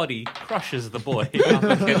orc body crushes the boy up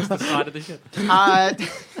against the side of the ship.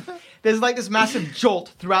 There's like this massive jolt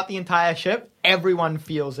throughout the entire ship. Everyone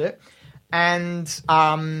feels it, and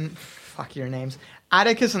fuck your names,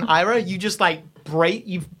 Atticus and Ira. You just like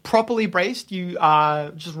you've properly braced. You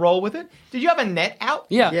just roll with it. Did you have a net out?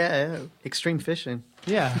 Yeah. Yeah, extreme fishing.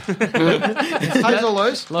 Yeah. Highs or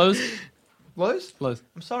lows? Lows. Lows? Lows.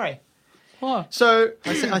 I'm sorry. What? So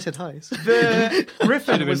I said highs. the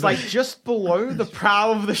Griffin was like just below the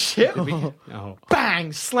prow of the ship. Oh.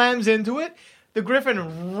 Bang! Slams into it. The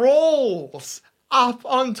Griffin rolls up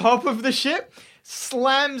on top of the ship,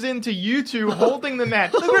 slams into you two holding the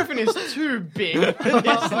net. The Griffin is too big for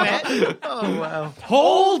this net. Oh wow!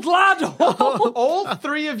 Hold, lad. Hold. All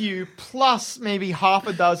three of you, plus maybe half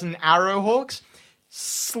a dozen Arrowhawks,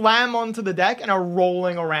 slam onto the deck and are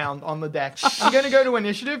rolling around on the deck. I'm going to go to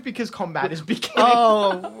initiative because combat is beginning.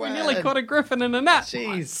 Oh, We nearly caught a griffin in a net.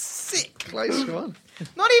 Jeez, sick, close one.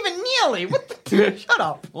 Not even nearly. What the? Shut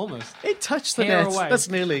up. Almost. It touched the Hair net. away. That's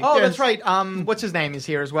nearly. Oh, yes. that's right. What's his name is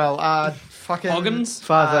here as well. Fucking Hoggins?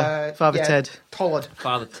 Father yeah, Ted. Tollard,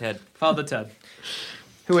 Father Ted. Father Ted.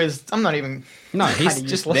 who is I'm not even. No, he's kinda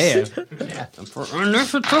just useless. there. Yeah.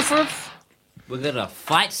 We're gonna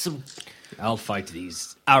fight some. I'll fight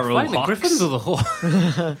these arrow Fight the hawks. griffins or the hawk?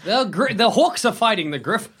 The hawks are fighting the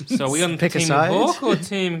griffins. So are we on Pick a team side. hawk or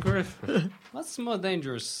team griffin? That's more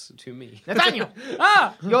dangerous to me. Nathaniel,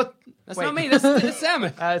 Ah! you're. That's wait. not me, that's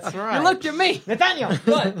Salmon. That's right. You looked at me. Nathaniel,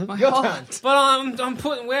 What? your turn. But I'm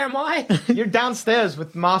putting. Where am I? You're downstairs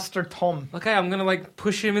with Master Tom. Okay, I'm gonna like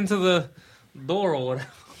push him into the door or whatever.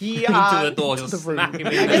 He Into the door, just smack him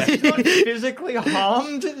in I guess there. he's not physically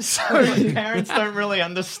harmed, so his parents don't really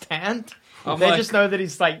understand. I'm They like- just know that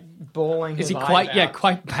he's like bawling. Is his he eyes out.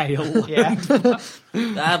 quite pale? Yeah.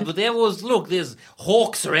 But there's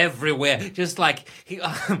hawks are everywhere. Just like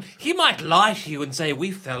he might lie to you and say we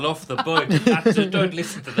fell off the boat. Just don't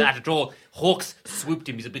listen to that at all. Hawks swooped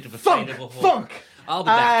him. He's a bit of a Funk, fan of a hawk. funk. I'll be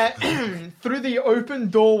back. Through the open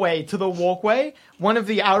doorway to the walkway, one of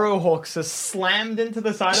the Arrowhawks has slammed into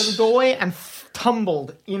the side of the doorway and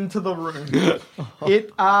tumbled into the room.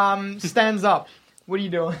 It stands up. What are you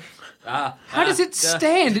doing? How does it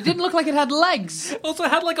stand? It didn't look like it had legs. Also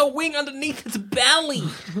had like a wing underneath its belly.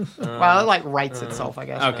 Well, it like rights itself, I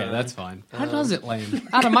guess. Okay, that's fine. How does it land?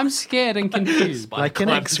 Adam, I'm scared and confused. Like an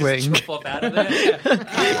Climbs, just X-wing. chop off out of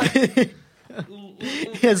there.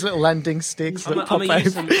 He has little landing sticks that I'm pop gonna out.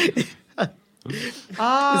 use some- There's a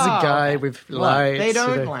guy with lights. They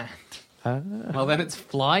don't and a- land. Well, then it's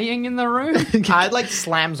flying in the room. It like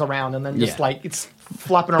slams around and then just Yeah. like it's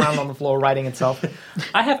flopping around on the floor, righting itself.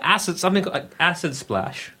 I have acid, something like acid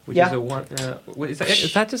splash, which Yeah. is a one. Is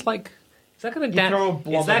that just like? Is that going throw a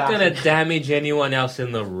blob Is that of going to acid. damage anyone else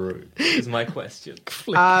in the room? Is my question.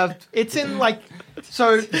 It's in like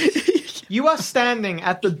so. You are standing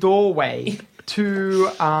at the doorway to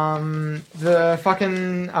the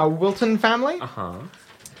fucking Wilton family. Huh.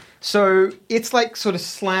 So it's like sort of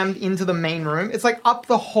slammed into the main room. It's like up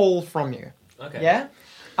the hole from you. Okay. Yeah?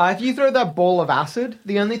 If you throw that ball of acid,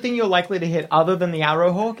 the only thing you're likely to hit other than the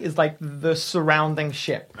Arrowhawk is like the surrounding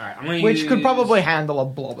ship. All right. I'm gonna Which could use- probably handle a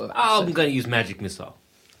blob of acid. I'm going to use magic missile.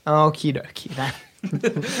 Okie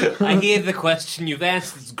dokie. I hear the question you've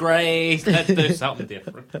asked. It's great. Let's do something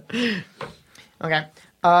different. Okay.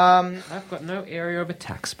 I've got no area of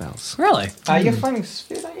attack spells. Really? You're finding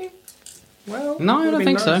sphere, don't you? Well, No, I it would don't be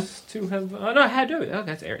think so. nice to have. Oh no, how do it? Oh,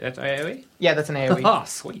 that's AOE. Yeah, that's an AoE. Oh,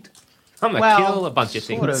 sweet. I'm gonna Well, kill a bunch of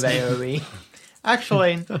Sort of things. AoE.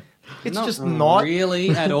 Actually, it's just not. really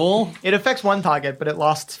at all. It affects one target, but it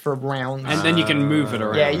lasts for rounds. And then you can move it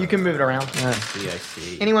around. Yeah, you can move it around. I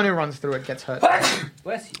see. Anyone who runs through it gets hurt.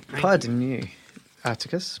 Bless you. Pardon you,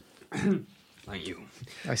 Atticus. Thank you.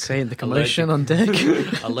 I say in the commotion on deck.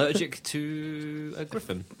 Allergic to a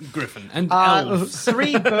griffin. And elves.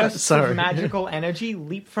 3 bursts of magical energy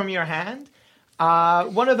leap from your hand.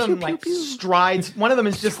 One of them strides. One of them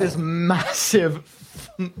is just this massive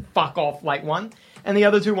fuck off like one, and the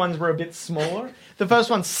other 2 ones were a bit smaller. The first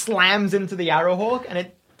one slams into the Arrowhawk, and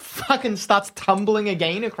it fucking starts tumbling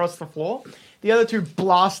again across the floor. The other 2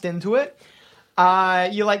 blast into it.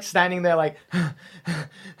 You're like standing there like,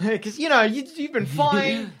 because you've been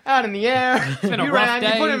flying out in the air. It's been a rough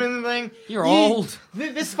day. You put him in the thing. You're old.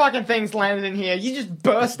 This fucking thing's landed in here. You just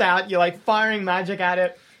burst out. You're like firing magic at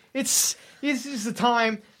it. It's the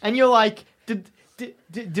time, and you're like,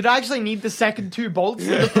 did I actually need the second 2 bolts?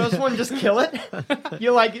 Did the first one just kill it?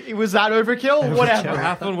 You're like, was that overkill? Whatever. What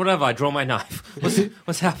happened? Whatever. I draw my knife.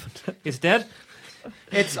 What's happened? It's dead?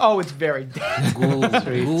 It's very dead.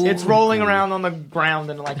 It's rolling around on the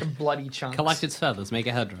ground in like a bloody chunk. Collect its feathers, make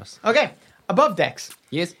a headdress. Okay, above decks.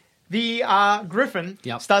 Yes. The Griffin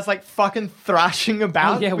starts like fucking thrashing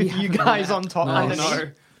about with you guys on top. No.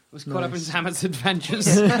 It was caught up in Zamet's adventures.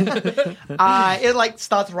 It like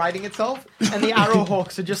starts righting itself, and the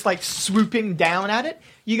Arrowhawks are just like swooping down at it.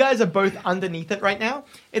 You guys are both underneath it right now.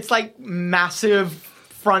 It's like massive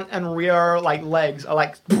front and rear like legs are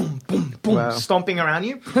like boom, boom, boom, stomping around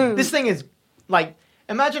you. This thing is like,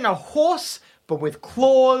 imagine a horse, but with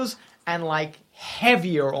claws and like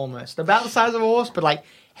heavier almost. About the size of a horse, but like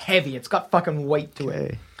heavy. It's got fucking weight to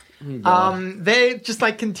it. They just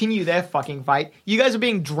like continue their fucking fight. You guys are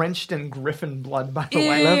being drenched in griffin blood, by the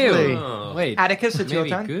way. Lovely. Oh, wait. Atticus, it's your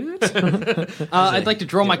turn. Good. I'd like to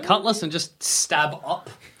draw my cutlass and just stab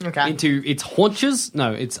up into its haunches.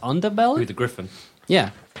 No, its underbelly. With the griffin.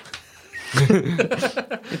 Yeah.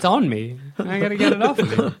 It's on me. I gotta get it off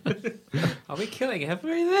of me. Are we killing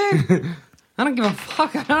everything? I don't give a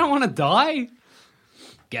fuck. I don't want to die.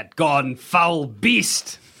 Get gone, foul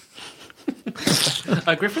beast.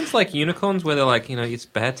 Are griffins like unicorns where they're like, it's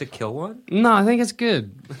bad to kill one? No, I think it's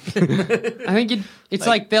good. I think it's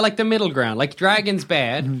like they're like the middle ground. Like dragon's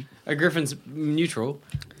bad, a griffin's neutral,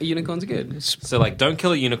 a unicorn's good. So like, don't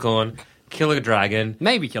kill a unicorn. Kill a dragon.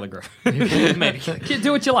 Maybe kill a griffin. Maybe.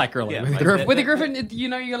 Do what you like, really. Yeah, with a griffin, you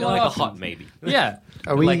got a lot like of a hot maybe. Yeah.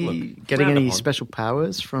 Are we getting any special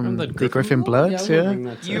powers from the Griffin blood?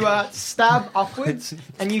 Yeah. You stab upwards,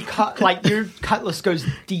 and you cut your cutlass goes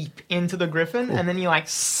deep into the griffin, and then you like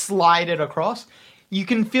slide it across. You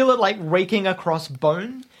can feel it like raking across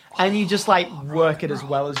bone, and you just like work it as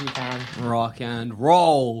well as you can. Rock and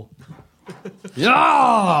roll.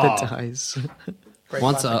 Yeah. The dice.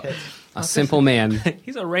 Once a simple man.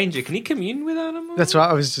 He's a ranger. Can he commune with animals? That's what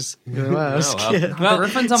I was just going to ask. Well,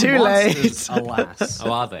 griffins are too monsters, late. alas.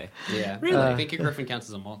 Oh, are they? Yeah. Really? I think a griffin counts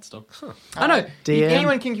as a monster. I know.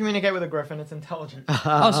 Anyone can communicate with a griffin. It's intelligent.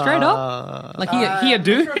 Oh, straight up? Like he a I'm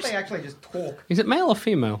dude? not sure if they actually just talk. Is it male or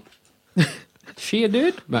female? She a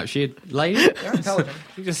dude? No, she a lady? They're intelligent.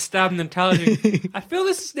 You just stabbed an intelligent. I feel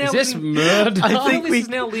this is now. Is this murd? I think this is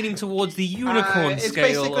now leaning towards the unicorn it's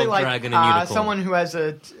scale basically of like, dragon and unicorn. Someone who has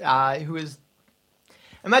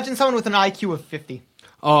imagine someone with an IQ of 50.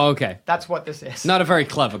 Oh, okay. That's what this is. Not a very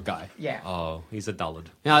clever guy. Yeah. Oh, he's a dullard.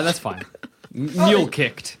 No, that's fine. Mule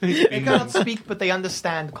kicked. They cannot speak, but they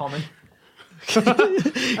understand common.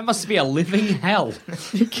 That must be a living hell.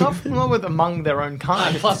 Not with among their own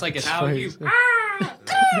kind. Plus, I guess how are you?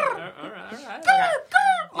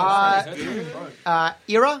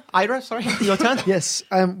 Ira, sorry, your turn. Yes.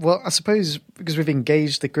 Well, I suppose because we've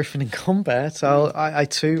engaged the griffin in combat,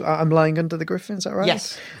 I'm lying under the griffin. Is that right?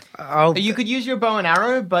 Yes. You could use your bow and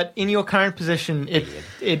arrow, but in your current position,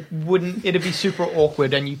 it'd be super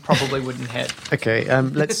awkward, and you probably wouldn't hit. Okay.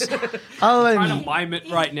 Let's. I'm trying to mime it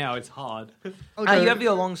right now. It's hard. You have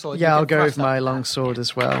your longsword. Yeah, I'll go with my longsword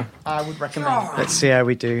as well. I would recommend. Let's see how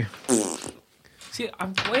we do. See,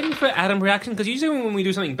 I'm waiting for Adam's reaction, because usually when we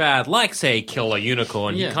do something bad, like, say, kill a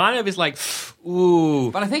unicorn, he kind of is like,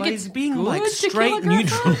 ooh. But I think it's being, good like, to straight kill a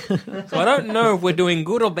neutral. So I don't know if we're doing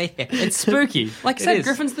good or bad. It's spooky. Like I said,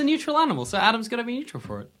 Griffin's the neutral animal, so Adam's going to be neutral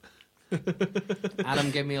for it.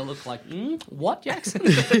 Adam gave me a look like, what, Jackson?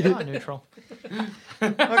 Neutral.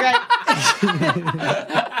 Okay.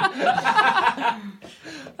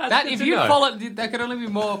 That if you followed, that could only be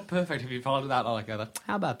more perfect if you followed that like that.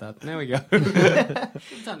 How about that? There we go.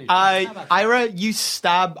 Ira, you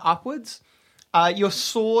stab upwards. Your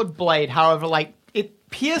sword blade, however, like it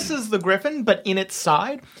pierces the griffin, but in its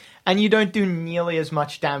side, and you don't do nearly as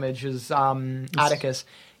much damage as Atticus.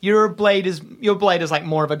 Your blade is like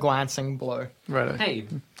more of a glancing blow. Right. Hey,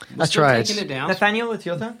 that's right. Taking it down. Nathaniel, it's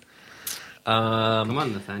your turn. Come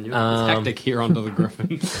on, Nathaniel. It's hectic here under the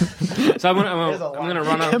Griffin. So I'm gonna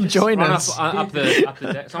run up. Come join run us. Up the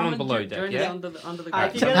deck. Someone below deck. Yeah. Under the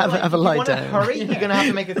If you're gonna, Have a if lie you want to down. hurry, you're going to have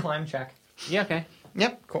to make a climb check. Yeah. Okay.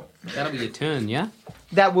 Yep, cool. That'll be your turn. Yeah.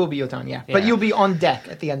 That will be your turn, yeah. But Yeah. you'll be on deck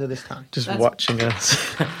at the end of this turn. Just watching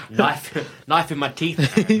us. Knife in my teeth.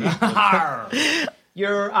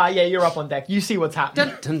 You're up on deck. You see what's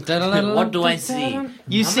happening. What do I see?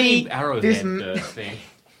 You How see many arrowhead this. thing?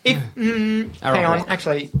 Hang on,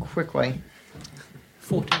 actually, quickly.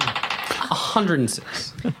 14.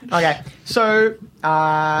 106. Okay, so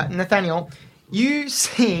Nathaniel, you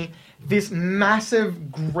see this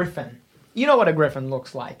massive griffin. You know what a griffin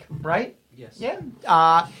looks like, right? Yes.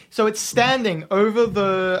 Yeah. So it's standing over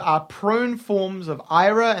the prone forms of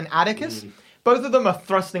Ira and Atticus. Both of them are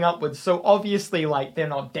thrusting upwards, so obviously, like, they're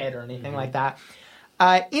not dead or anything like that.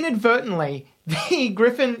 Inadvertently, the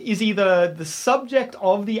griffin is either the subject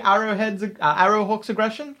of the Arrowhawk's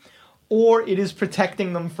aggression, or it is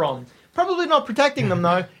protecting them from. Probably not protecting them,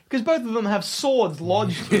 though, because both of them have swords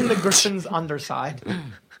lodged in the griffin's underside.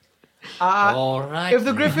 All right. If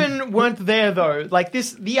the griffin weren't there, though, like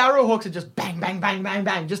this, the Arrowhawks are just bang, bang, bang, bang,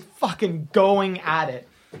 bang, just fucking going at it.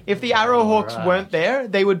 If the Arrowhawks weren't there,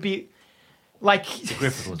 they would be, like,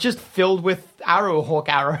 just filled with Arrowhawk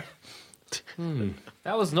arrow.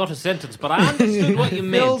 That was not a sentence, but I understood what you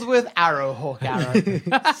meant. Filled with Arrowhawk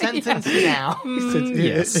arrow. Sentence now.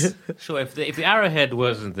 Yes. Sure, if the arrowhead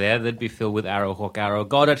wasn't there, they'd be filled with arrowhawk arrow.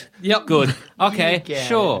 Got it? Yep. Good. Okay, get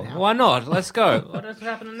sure. it now. Why not? Let's go. What is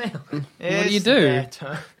happening now? What do you do?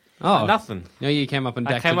 Oh, Nothing. No, you came up and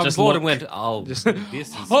I decked came to on just board look. and went, oh, this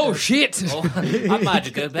is... Oh, shit! Oh, I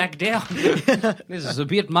might go back down. This is a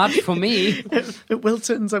bit much for me.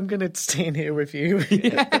 Wiltons, I'm going to stay in here with you.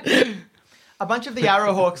 A bunch of the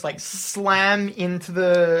Arrowhawks like slam into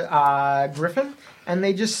the griffin, and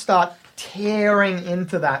they just start tearing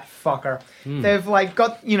into that fucker. They've like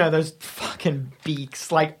got, you know, those fucking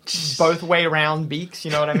beaks, like both way round beaks,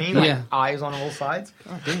 you know what I mean? Like Yeah. eyes on all sides.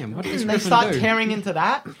 Oh, damn. What did this And they griffin start do? tearing into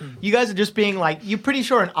that. You guys are just being like, you're pretty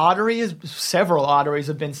sure several arteries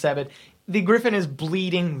have been severed. The griffin is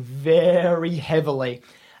bleeding very heavily.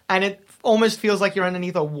 And it almost feels like you're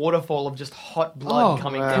underneath a waterfall of just hot blood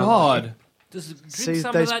coming down. God. Just drink See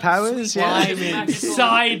some those of that powers? sweet Yeah. wine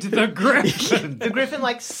Inside the griffin. The griffin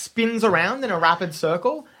like spins around in a rapid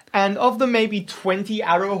circle, and of the maybe 20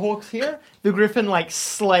 Arrowhawks here, the griffin like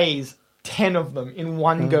slays 10 of them in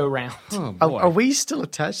one go round. Oh, boy. Are we still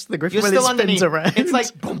attached to the griffin You're when still it spins underneath. around? It's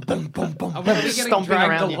like boom, boom, boom, boom, Are boom, we getting stomping dragged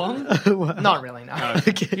around along? you. Not really, no.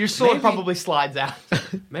 Your sword probably slides out.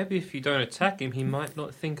 Maybe if you don't attack him, he might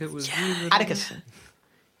not think it was you. that- Atticus.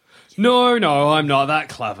 No, I'm not that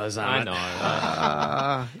clever, Sam. I know.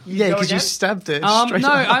 yeah, go because you again? stabbed it No, straight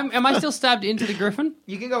up. am I still stabbed into the griffin?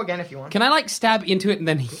 You can go again if you want. Can I, like, stab into it and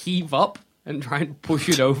then heave up and try and push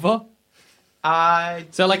it over?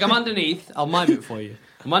 So, like, I'm underneath. I'll mime it for you.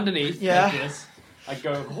 I'm underneath. Yeah. Like this. I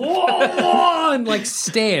go, whoa, and, like,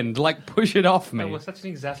 stand, like, push it off me. That was such an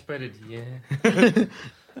exasperated yeah.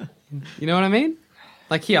 You know what I mean?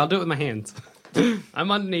 Like, here, I'll do it with my hands.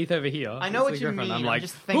 I'm underneath over here. I know It's what the you griffin. mean. I'm I'm like,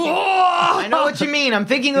 just thinking. I know what you mean. I'm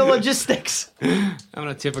thinking the logistics. I'm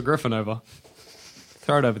gonna tip a griffin over.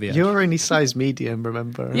 Throw it over the edge. You're only size medium,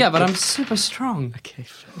 remember? Yeah, but I'm super strong. Okay,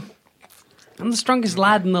 I'm the strongest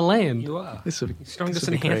lad in the land. You are. this would, Strongest this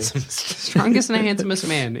would and be great. handsomest. Strongest and handsomest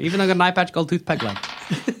man. Even though I got an eye patch, gold tooth, peg leg.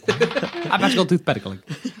 Eye patch, gold tooth, peg leg.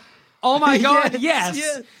 Oh my god,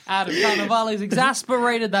 yes! Adam Carnivale is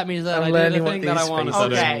exasperated. That means that I'm I did learning the what thing that I these wanted faces to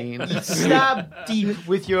do. Okay, mean. you stab deep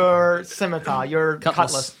with your scimitar, your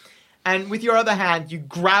cutlass. And with your other hand, you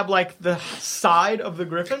grab like the side of the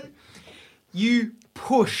griffin. You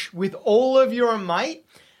push with all of your might,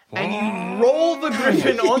 and you roll the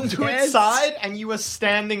griffin onto its side, and you are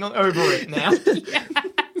standing over it now.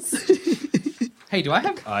 Hey, do I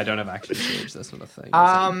have... I don't have action surge. That's not a thing.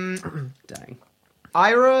 Dang.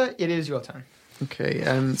 Ira, it is your turn. Okay,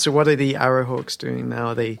 so what are the Arrowhawks doing now?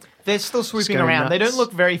 Are they They're still sweeping going around. They nuts? don't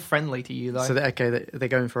look very friendly to you, though. so they're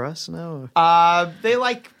going for us now? They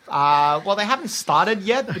like, well, they haven't started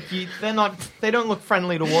yet, but they don't look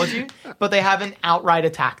friendly towards you, but they haven't outright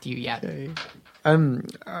attacked you yet. Okay.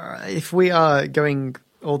 If we are going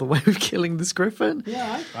all the way with killing this griffin,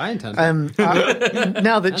 Yeah, I intend now that what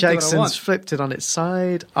I want. Jackson's flipped it on its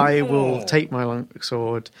side, I will take my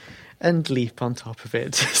longsword and leap on top of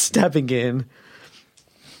it, stabbing in.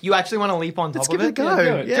 You actually want to leap on top Let's of give it a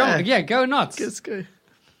it? go. Yeah, Go nuts. Let's go.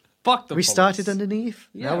 Fuck the We police. started underneath.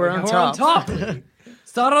 Yeah, now we're on top.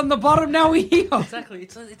 Start on the bottom, now we're here. Exactly.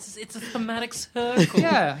 It's a thematic circle.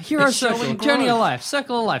 Yeah, hero It's show circle, and journey of growth. life,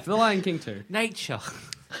 circle of life, The Lion King 2. Nature.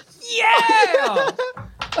 Yeah!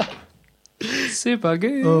 Super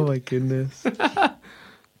good. Oh my goodness.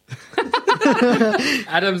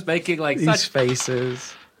 Adam's making like These such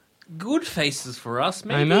faces. good faces for us,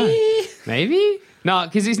 maybe. I know. Maybe? No,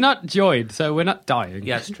 because he's not joyed, so we're not dying.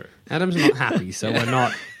 Yeah, that's true. Adam's not happy, so we're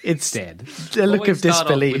not It's dead. the look Always of start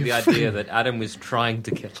off with disbelief. the idea that Adam was trying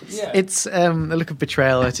to kill us. Yeah. It's the look of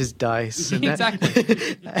betrayal at his dice. And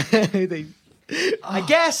Exactly. they- I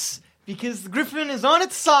guess because the griffin is on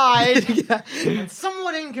its side and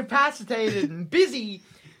somewhat incapacitated and busy,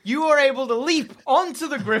 you are able to leap onto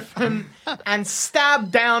the griffin and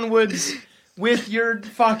stab downwards with your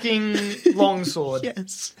fucking longsword.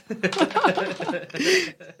 yes.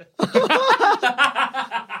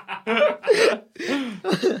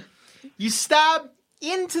 You stab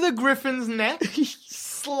into the griffin's neck,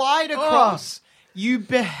 slide across, you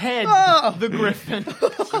behead the griffin.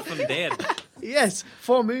 I'm dead. Yes.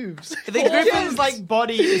 4 moves. The griffin's like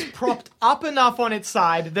body is propped up enough on its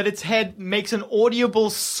side that its head makes an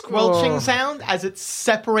audible squelching sound as it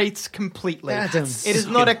separates completely. Adam. It is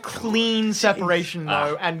not a clean separation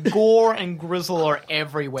though, and gore and grizzle are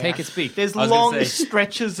everywhere. Take its beak. There's I was gonna long say-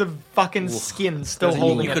 stretches of fucking skin still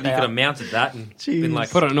holding You it could there. have mounted that and been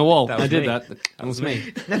like, Put it on a wall. That was I did me. that. That was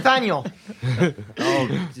me. Nathaniel, oh,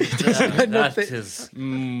 that is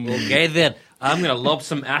okay. Then I'm gonna lob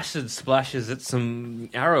some acid splashes at some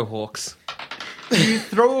arrowhawks. you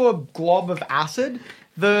throw a glob of acid.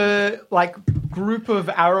 The group of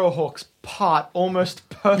arrowhawks part almost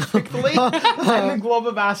perfectly, and the glob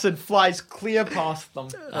of acid flies clear past them.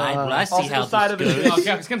 I see Off how the side of this the goes. ship.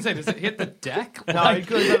 Okay, I was going to say, does it hit the deck? No, it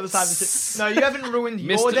goes over the side of the ship. No, you haven't ruined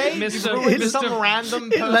your Mr. day. Mr. You've ruined Mr. some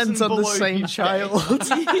random It person lands on the below same you. child.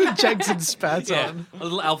 Jackson spat Yeah, on. a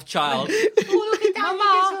little elf child.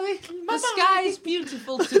 Mama, the sky is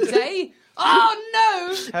beautiful today.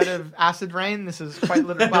 Oh, no. Heard of acid rain? This is quite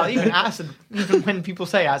literal. Well, even when people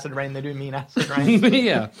say acid rain, they do mean acid rain.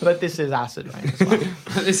 Yeah. But this is acid rain as well.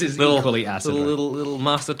 This is equally acid. Little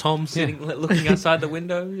Master Tom sitting, looking outside the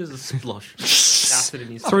window. There's a splosh. Acid in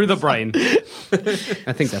his Through the brain.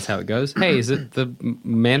 I think that's how it goes. Hey, is it the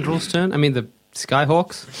Mandrel's turn? I mean, the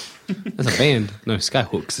Skyhawks? That's a band. No,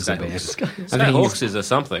 Skyhawks is a band. Skyhawks is a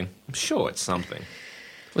something. I'm sure it's something.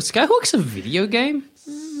 Was Skyhawks a video game?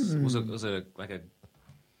 Was it like a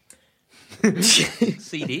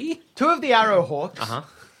CD? 2 of the arrowhawks.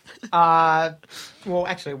 Well,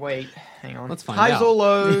 actually, wait. Hang on. Let's find Highs out. or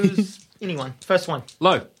lows? Anyone. First one.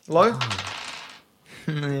 Low. Low?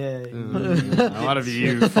 What have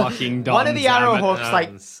you fucking done? One of the Sam?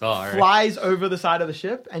 arrowhawks Sorry. flies over the side of the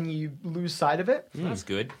ship, and you lose sight of it. That's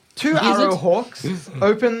good. 2 arrowhawks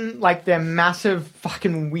open their massive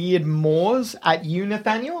fucking weird maws at you,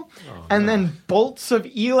 Nathaniel, and then bolts of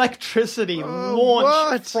electricity launch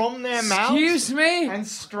what? from their mouths Excuse me? and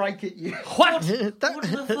strike at you. What?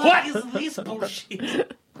 What is this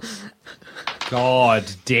bullshit?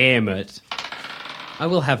 God damn it. I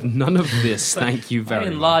will have none of this, thank you If I very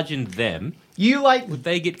much. enlarged them, You would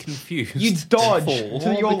they get confused? you dodge Fall?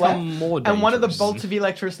 to your become left, more and one of the dangerous. bolts of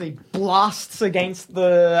electricity blasts against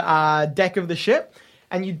the deck of the ship,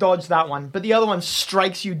 and you dodge that one. But the other one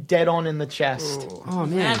strikes you dead on in the chest. Oh,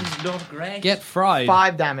 man. That's not great. Get fried.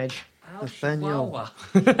 5 damage. Nathaniel.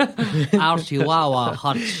 Chihuahua. Our chihuahua,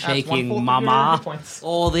 hot That's shaking 1/4 of your mama. hit points.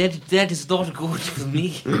 Oh, that is not good for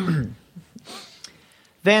me.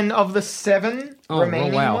 Then of the 7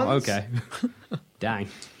 remaining wow, ones, okay. Dang.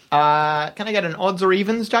 can I get an odds or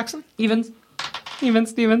evens, Jackson? Evens.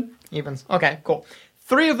 Steven. Evens. Okay, cool.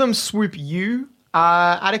 3 of them swoop you,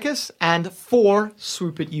 Atticus, and 4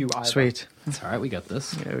 swoop at you, Ivor. Sweet. That's alright, we got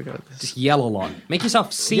this. Yeah, we got this. Just yell a lot. Make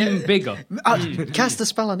yourself seem bigger. Cast a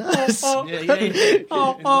spell on us.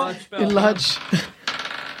 Enlarge. Enlarge.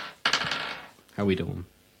 How we doing?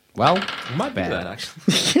 Well, My bad. bad,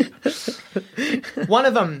 actually. One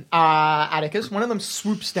of them, Atticus, one of them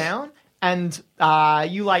swoops down, and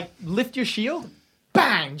you lift your shield,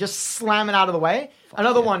 bang, just slam it out of the way.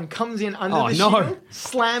 Another one comes in under the shield,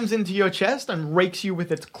 slams into your chest, and rakes you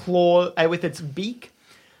with its claw, with its beak.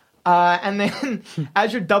 And then,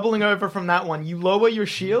 as you're doubling over from that one, you lower your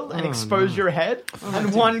shield and expose your head,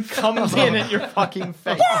 and one comes in at your fucking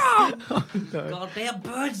face. Goddamn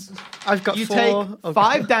birds. I've got you 4 take of-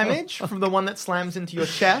 5 damage from the one that slams into your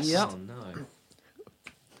chest. Oh, no.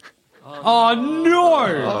 Oh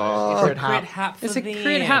no! Crit hap. Hap for It's a them.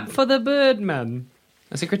 crit hap for the Birdman.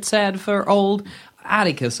 It's a crit sad for old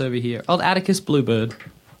Atticus over here. Old Atticus Bluebird.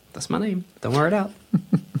 That's my name. Don't wear it out.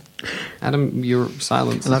 Adam, you're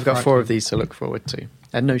silent. And I've got 4 of these to look forward to.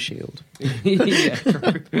 And no shield. Yeah,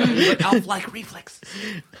 true. Elf-like reflexes.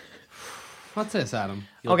 What's this, Adam?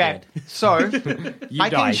 You're Okay, dead. so You I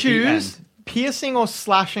die. can The choose end. piercing or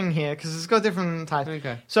slashing here because it's got different types.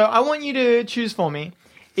 Okay. So I want you to choose for me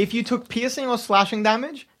if you took piercing or slashing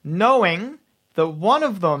damage, knowing that one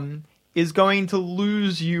of them is going to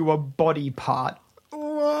lose you a body part.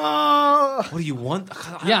 What do you want?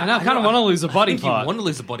 Yeah, I kind of want to lose a body part. You want to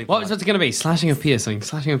lose a body part. What's it going to be? Slashing or piercing?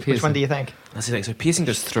 Slashing or piercing? Which one do you think? That's it. So piercing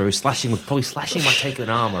goes through. Slashing would probably might take an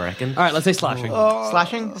arm, I reckon. All right, let's say slashing.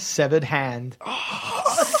 Slashing, severed hand.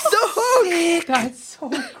 That's so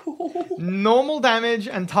cool. Normal damage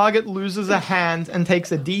and target loses a hand and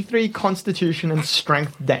takes a D3 Constitution and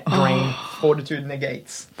Strength drain. Fortitude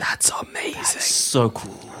negates. That's amazing. So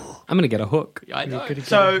cool. I'm going to get a hook. I know.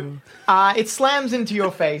 So it slams into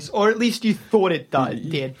your face, or at least you thought it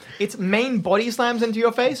did. Its main body slams into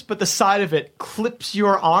your face, but the side of it clips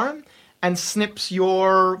your arm and snips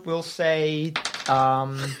your, we'll say,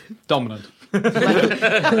 Dominant.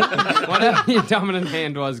 Whatever your dominant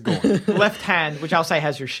hand was, gone. left hand, which I'll say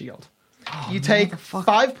has your shield. You take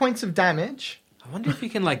 5 points of damage. I wonder if you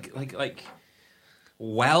can like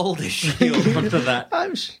weld a shield onto that.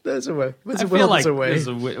 There's a way. I feel like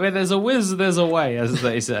where there's a whiz, there's a way, as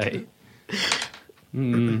they say.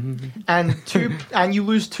 And you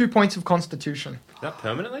lose 2 points of Constitution. Is that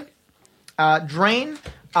permanently? Drain.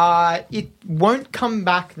 It won't come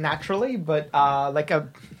back naturally, but like a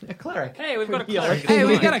cleric. Hey, we've got a Healer. cleric. Hey,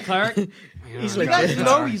 we got a cleric. He's You guys legit.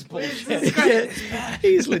 know he's bullshit.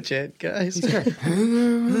 He's legit, guys. He's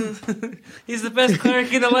the best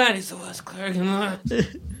cleric in the land. He's the worst cleric in the land.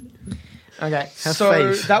 Okay, Have so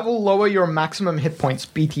faith. that will lower your maximum hit points,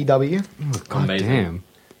 BTW. God damn.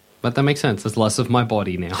 But that makes sense. There's less of my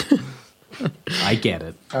body now. I get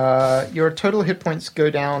it. Your total hit points go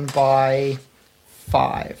down by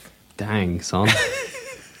 5. Dang, son. I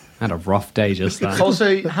had a rough day just then.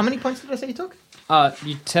 Also, how many points did I say you took?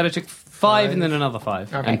 You said I took 5 and then another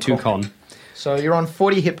 5. Okay, and 2 cool. con. So you're on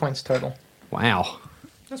 40 hit points total. Wow.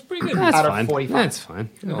 That's pretty good. That's Out of fine. 45. That's fine.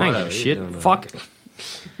 I ain't whatever, give a you're shit. doing Fuck.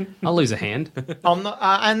 I'll lose a hand.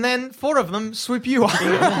 And then 4 of them swoop you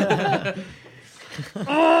up.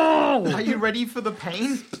 Are you ready for the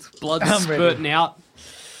pain? Blood I'm spurting out.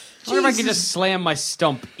 I wonder if I can just slam my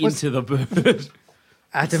stump into the bird.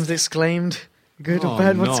 Adam's exclaimed, good Oh, or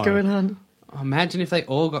bad, what's no. going on? Imagine if they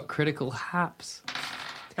all got critical haps.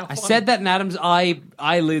 I said that and Adam's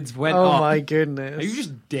eyelids went Oh up. my goodness. Are you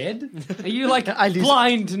just dead? Are you like I lose-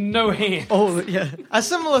 blind, no hand? Oh, yeah. A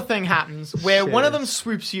similar thing happens where one of them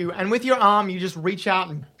swoops you, and with your arm, you just reach out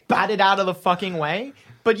and bat it out of the fucking way.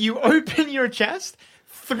 But you open your chest,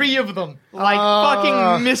 3 of them, like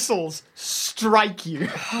fucking missiles, strike you.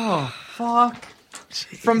 Oh, fuck.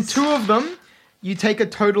 From 2 of them, you take a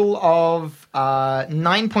total of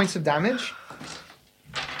 9 points of damage.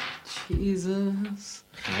 Jesus.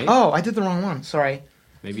 Hey, Oh, I did the wrong one. Sorry.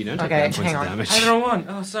 maybe you don't take Okay, 9 points hang of on. damage. I had the wrong one.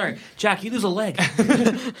 Oh, sorry. Jack, you lose a leg.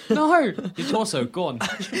 No, your torso gone.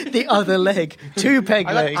 The other leg. 2 peg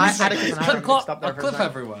legs. Atticus and I got mixed up there A for a cliff second.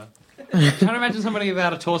 everywhere. Trying to imagine somebody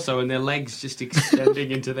without a torso and their legs just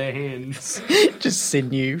extending into their hands. Just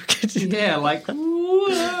sinew. Yeah, like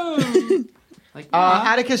whoa. Like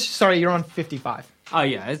Atticus, sorry, you're on 55. oh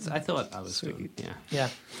yeah, I thought I was doing yeah. Yeah.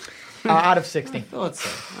 Out of 60. I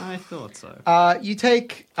thought so. You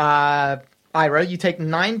take, Ira, you take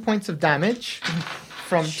 9 points of damage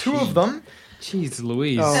from 2 of them, Jeez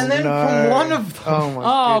Louise. Oh, and then no. from 1 of them. Oh, my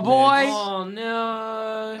Oh, goodness. boy. Oh,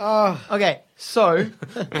 no. Oh, Okay, so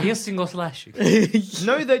Piercing or slashing?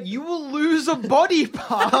 know that you will lose a body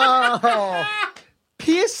part.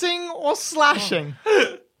 Piercing or slashing.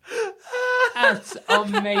 That's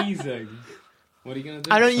amazing. What are you gonna do?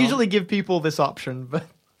 I don't son? usually give people this option, but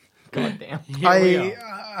goddamn. Here we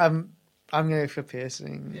are. I'm going for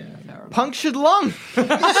piercing. Punctured lung.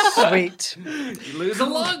 Sweet. You lose a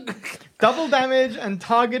lung. Double damage and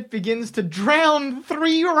target begins to drown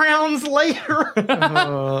 3 rounds later.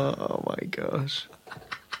 Oh my gosh.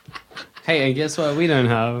 Hey, and guess what? We don't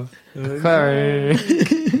have cleric.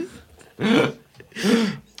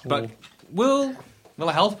 But will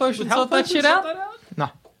a health potion sort that shit out? No.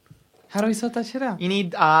 How do we sort that shit out? You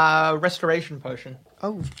need restoration potion.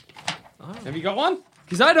 Oh, Have you got one?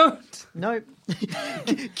 Because I don't. no.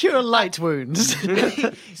 Cure light wounds.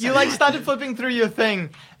 You like started flipping through your thing,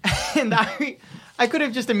 and I could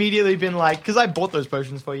have just immediately been like, because I bought those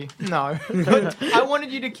potions for you. No, but I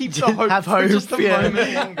wanted you to keep the hope Have for hope, just a yeah.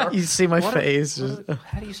 moment longer. You see my face.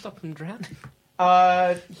 how do you stop him drowning?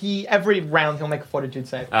 Every round he'll make a fortitude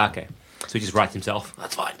save. Okay. So he just writes himself.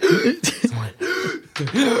 That's fine.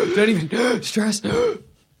 Don't even stress.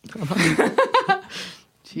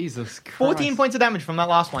 Jesus Christ. 14 points of damage from that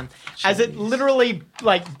last one. As it literally,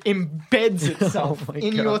 like, embeds itself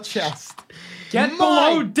in your chest. Get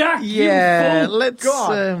below deck, Yeah, you fool. let's.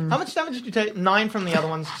 God. How much damage did you take? 9 from the other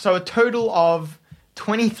ones. So a total of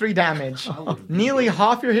 23 damage. Nearly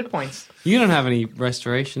half your hit points. You don't have any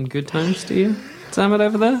restoration good times, do you? Sam it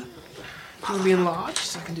over there? Can be enlarged,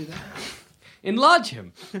 so I can do that. Enlarge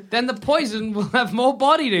him. Then the poison will have more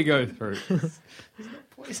body to go through.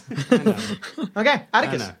 Okay,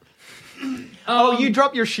 Atticus. Oh, you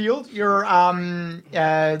drop your shield. Your armor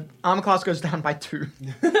class goes down by 2.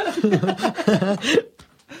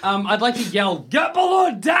 I'd like to yell, "Get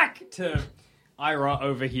below deck!" to Ira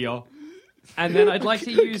over here. And then I'd like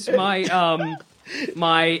to use my,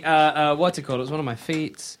 what's it called? It was one of my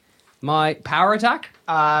feats. My power attack.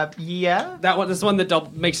 Yeah. This one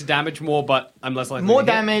that makes damage more, but I'm less likely More to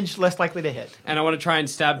hit. damage, less likely to hit. And I want to try and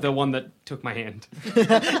stab the one that took my hand.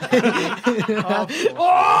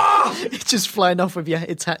 It's just flying off with your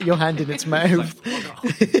hand in its mouth.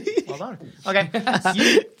 Well done. Okay.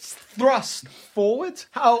 You thrust forward.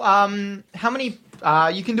 How many?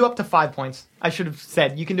 You can do up to 5 points. I should have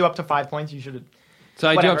said you can do up to 5 points. You should have. So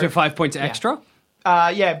I do up to 5 points extra?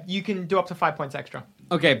 Yeah, you can do up to 5 points extra.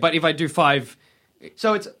 Okay, but if I do 5...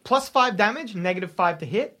 So it's plus 5 damage, negative 5 to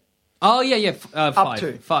hit. Oh, yeah, 5. Up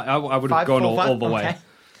to. 5. I would have gone all the way. Okay.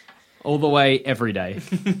 All the way, every day.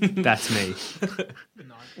 That's me.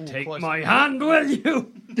 Take my hand, will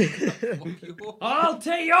you? I'll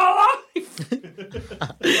take your life!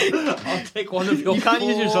 I'll take one of your... You can't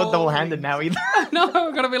use your sword double-handed now either. No,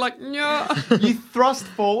 I'm going to be like, no. You thrust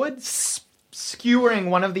forward, skewering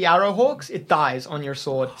one of the arrow hawks. It dies on your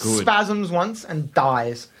sword. Good. Spasms once and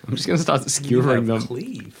dies. I'm just going to start skewering them.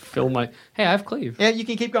 Cleave. Fill my... Hey, I have cleave. Yeah, you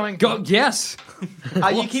can keep going. Go, yes!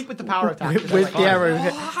 You keep with the power attack. With the arrow.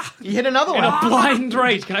 You hit another In one. a blind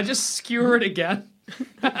rage. Can I just skewer it again?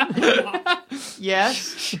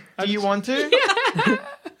 Yes. Do you want to? Yeah.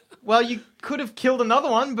 Well, you could have killed another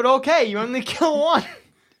one, but okay, you only kill one.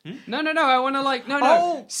 No. I want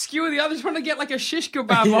to skewer the others. I want to get like a shish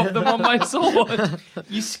kebab off them on my sword.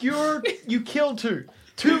 You killed 2.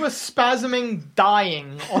 2 are spasming,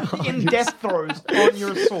 dying in death throes on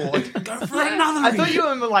your sword. Go for another. I thought you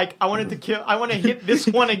were like, I want to hit this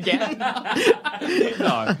one again.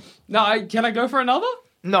 No. Can I go for another?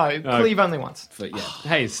 No, cleave only once. But yeah.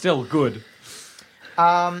 Hey, still good.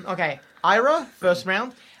 Okay, Ira, first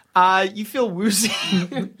round. You feel woozy.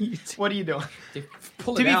 What are you doing?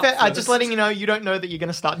 Pull To it be out fair, first. just letting you know, you don't know that you're going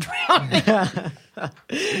to start drowning.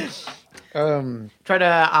 Try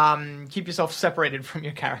to keep yourself separated from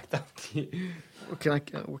your character. Can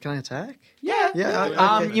I attack? Yeah.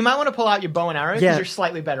 Okay. You might want to pull out your bow and arrow because Yeah. you're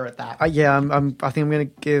slightly better at that. I think I'm going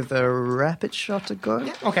to give a rapid shot a go.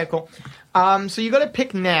 Yeah. Okay, cool. So you got to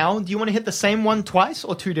pick now. Do you want to hit the same one twice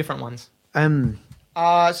or 2 different ones?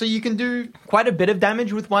 So you can do quite a bit of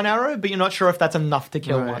damage with one arrow, but you're not sure if that's enough to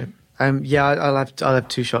kill one. I'll have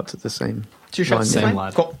 2 shots at the same. 2 shots. Same Same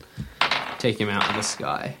lad. Cool. Take him out of the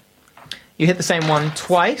sky. You hit the same one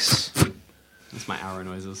twice. That's my arrow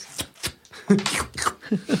noises.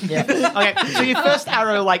 Yeah. Okay. So your first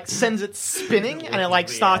arrow sends it spinning and it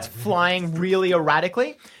starts flying really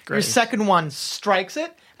erratically. Your second one strikes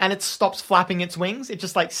it and it stops flapping its wings. It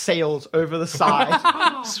just sails over the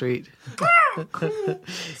side. Sweet.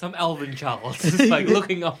 Some elven child is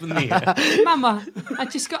looking up in the air. Mama, I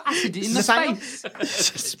just got acid in the Nathaniel? face.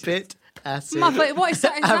 Spit acid. Mother, what is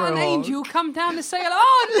that? Is that an Arrow. angel come down to say hello?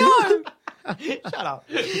 Oh Shut up.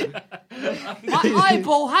 no! My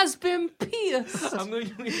eyeball has been pierced. I'm going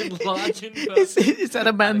to enlarge it. Is that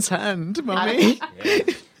a man's hand, mummy?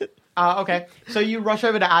 Okay. So you rush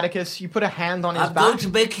over to Atticus. You put a hand on his I'm going back. to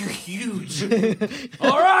make you huge.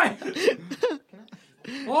 All right.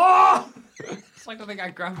 Oh! It's like I think I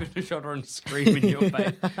grab you in the shoulder and scream in your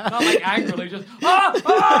face. Not angrily, just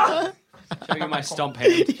showing you my stomp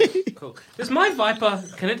hand. Cool. Does my viper?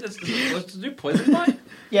 Can it? Does it do poison bite?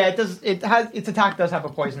 Yeah, it does. Its attack does have a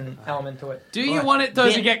poison element to it. Do you want it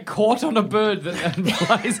though to get caught on a bird that and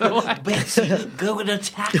flies away? Betsy, go and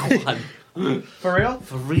attack one. For real?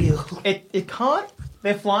 For real. It can't.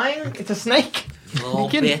 They're flying. It's a snake. Oh,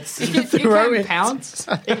 Betsy. You can pounce.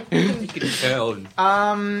 You can turn.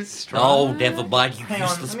 Oh, never mind. You Hang on.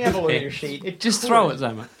 useless Let me have a look at pig. your sheet. It Just could. throw it,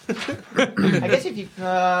 Zoma. I guess if you...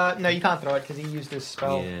 no, you can't throw it because he used his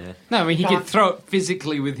spell. Yeah. No, I mean he Can't. could throw it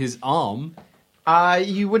physically with his arm.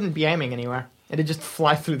 You wouldn't be aiming anywhere. It'd just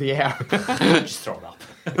fly through the air. Just throw it up.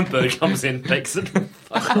 Bird comes in, takes it.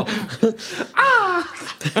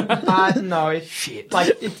 No, it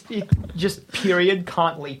just period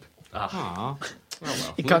can't leap. Aw.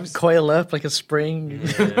 It can't coil up like a spring.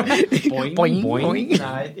 Boing, Boing, boing. boing.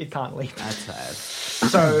 No, it can't leap. That's sad.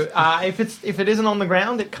 So if it isn't on the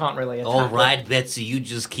ground, it can't really attack. All right, Betsy, you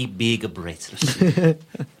just keep being a bracelet.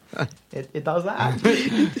 It does that.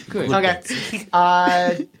 Good.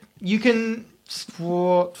 Okay. You can.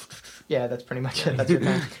 Yeah, that's pretty much it. That's your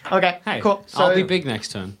turn. Okay, Hey, cool. So I'll be big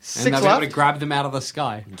next turn. Six And I'll be able to left. grab them out of the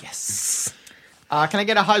sky. Yes. Can I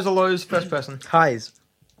get a highs or lows first person? Highs.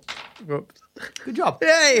 Whoops. Good job.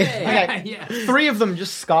 Yay! Okay. Yeah. 3 of them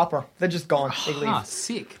just scarper. They're just gone. They leave. Ah,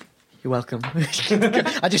 sick. You're welcome.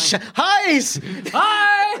 I just highs.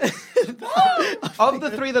 Hi! Of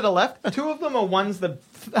the 3 that are left, 2 of them are ones that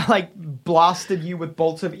like blasted you with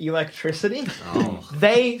bolts of electricity.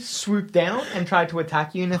 They swoop down and try to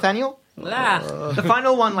attack you, Nathaniel. The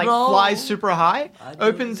final one flies super high,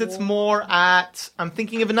 opens its maw at, I'm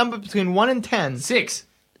thinking of a number between 1 and 10. 6.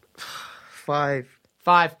 5.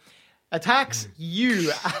 5. Attacks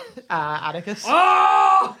you, Atticus.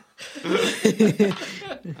 I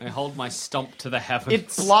hold my stomp to the heavens.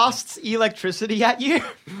 It blasts electricity at you.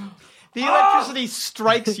 The electricity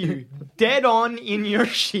strikes you dead on in your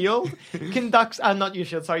shield. Conducts, not your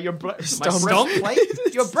shield, sorry, your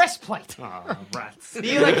breastplate. Your breastplate. Oh, rats.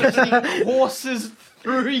 The electricity courses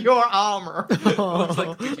through your armor. It's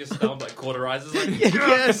like your stomach like cauterizes. Like,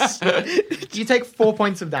 Yes. You take 4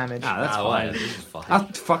 points of damage. Ah, that's Ah, fine. well, this is fine. I'll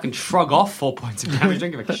fucking shrug off 4 points of damage. Don't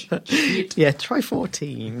give a shit. Yeah, try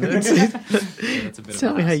 14. That's a bit Tell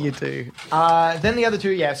of me an how asshole. you do. Then the other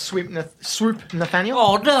 2, swoop Nathaniel.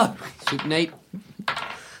 Oh no! Swoop Nate.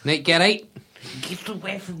 Nate, get 8. Get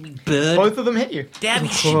away from me, bird! Both of them hit you. Damn you,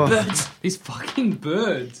 shitbirds! These fucking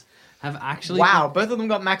birds have actually... Wow, both of them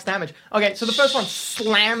got max damage. Okay, so the first one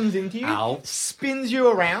slams into you, Ow. spins you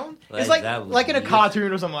around. It's That was like in a weird.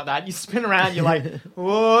 cartoon or something like that. You spin around, you're like,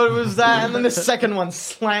 what was that? And then the second one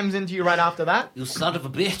slams into you right after that. You son of a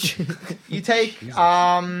bitch! You take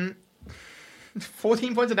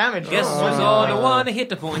 14 points of damage. Guess who's on the one hit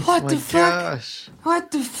the point? What Oh the my fuck? gosh. What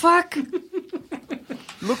the fuck?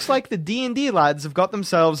 Looks like the D&D lads have got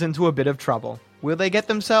themselves into a bit of trouble. Will they get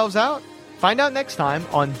themselves out? Find out next time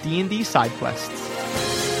on D&D Side Quests.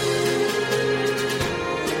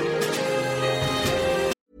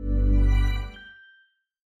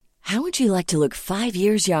 How would you like to look 5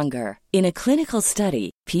 years younger? In a clinical study,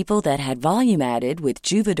 people that had volume added with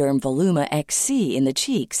Juvederm Voluma XC in the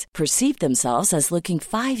cheeks perceived themselves as looking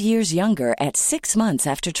 5 years younger at 6 months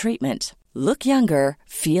after treatment. Look younger,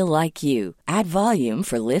 feel like you. Add volume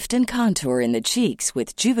for lift and contour in the cheeks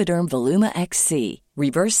with Juvederm Voluma XC.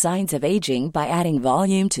 Reverse signs of aging by adding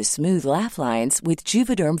volume to smooth laugh lines with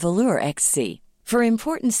Juvederm Volure XC. For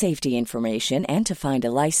important safety information and to find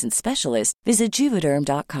a licensed specialist, visit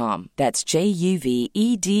Juvederm.com. That's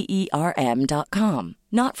JUVEDERM.com.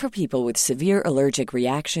 Not for people with severe allergic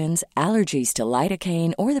reactions, allergies to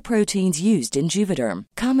lidocaine, or the proteins used in Juvederm.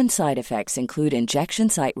 Common side effects include injection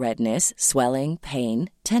site redness, swelling, pain,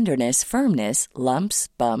 tenderness, firmness, lumps,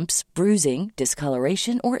 bumps, bruising,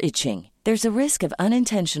 discoloration, or itching. There's a risk of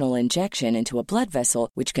unintentional injection into a blood vessel,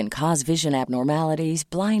 which can cause vision abnormalities,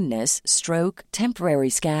 blindness, stroke, temporary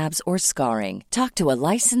scabs, or scarring. Talk to a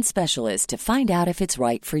licensed specialist to find out if it's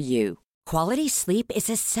right for you. Quality sleep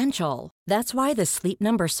is essential. That's why the Sleep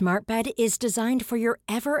Number Smart Bed is designed for your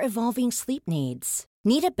ever-evolving sleep needs.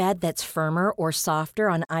 Need a bed that's firmer or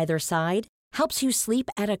softer on either side? Helps you sleep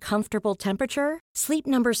at a comfortable temperature? Sleep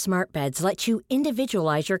Number Smart Beds let you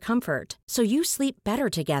individualize your comfort, so you sleep better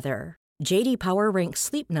together. J.D. Power ranks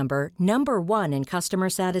Sleep Number number 1 in customer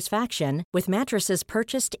satisfaction with mattresses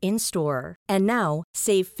purchased in-store. And now,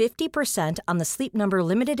 save 50% on the Sleep Number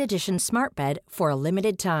Limited Edition Smart Bed for a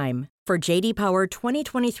limited time. For J.D. Power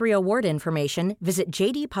 2023 award information, visit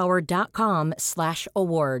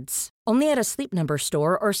jdpower.com/awards. Only at a Sleep Number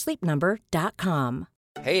store or sleepnumber.com.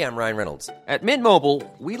 Hey, I'm Ryan Reynolds. At Mint Mobile,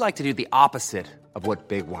 we like to do the opposite of what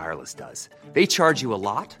Big Wireless does. They charge you a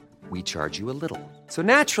lot, we charge you a little. So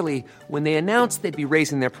naturally, when they announced they'd be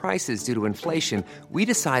raising their prices due to inflation, we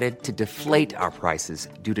decided to deflate our prices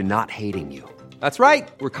due to not hating you. That's right.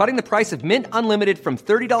 We're cutting the price of Mint Unlimited from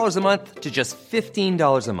 $30 a month to just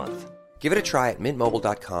 $15 a month. Give it a try at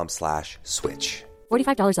mintmobile.com/switch.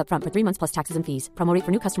 $45 up front for 3 months plus taxes and fees. Promo rate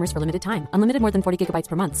for new customers for limited time. Unlimited more than 40 gigabytes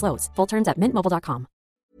per month. Slows full terms at mintmobile.com.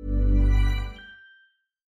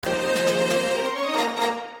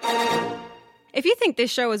 If you think this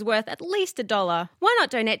show is worth at least $1, why not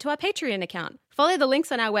donate to our Patreon account? Follow the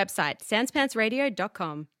links on our website,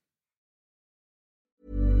 sanspantsradio.com.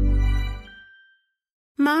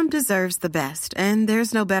 Mom deserves the best, and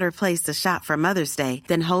there's no better place to shop for Mother's Day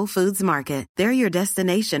than Whole Foods Market. They're your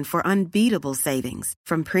destination for unbeatable savings,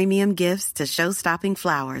 from premium gifts to show-stopping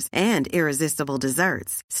flowers and irresistible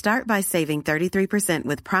desserts. Start by saving 33%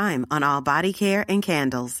 with Prime on all body care and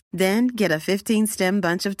candles. Then get a 15-stem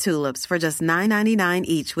bunch of tulips for just $9.99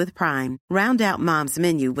 each with Prime. Round out Mom's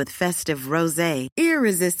menu with festive rosé,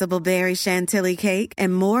 irresistible berry chantilly cake,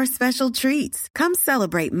 and more special treats. Come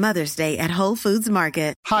celebrate Mother's Day at Whole Foods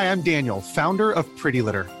Market. Hi, I'm Daniel, founder of Pretty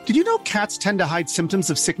Litter. Did you know cats tend to hide symptoms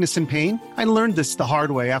of sickness and pain? I learned this the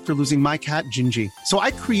hard way after losing my cat, Gingy. So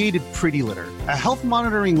I created Pretty Litter, a health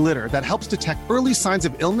monitoring litter that helps detect early signs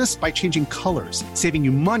of illness by changing colors, saving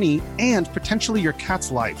you money and potentially your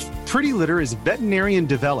cat's life. Pretty Litter is veterinarian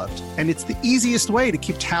developed, and it's the easiest way to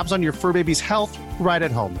keep tabs on your fur baby's health right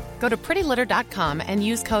at home. Go to prettylitter.com and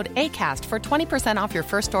use code ACAST for 20% off your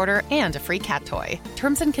first order and a free cat toy.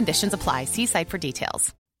 Terms and conditions apply. See site for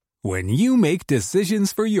details. When you make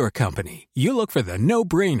decisions for your company, you look for the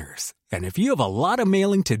no-brainers. And if you have a lot of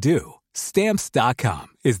mailing to do, Stamps.com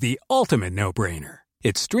is the ultimate no-brainer.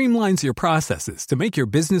 It streamlines your processes to make your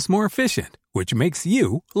business more efficient, which makes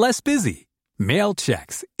you less busy. Mail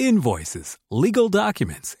checks, invoices, legal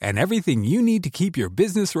documents, and everything you need to keep your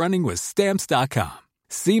business running with Stamps.com.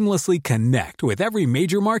 Seamlessly connect with every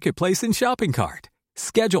major marketplace and shopping cart.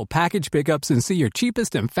 Schedule package pickups and see your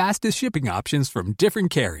cheapest and fastest shipping options from different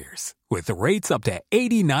carriers, with rates up to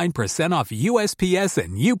 89% off USPS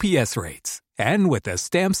and UPS rates. And with the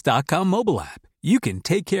Stamps.com mobile app, you can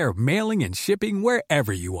take care of mailing and shipping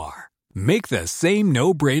wherever you are. Make the same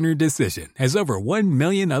no-brainer decision as over 1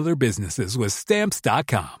 million other businesses with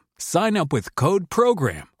Stamps.com. Sign up with code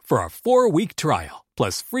PROGRAM for a 4-week trial,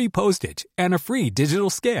 plus free postage and a free digital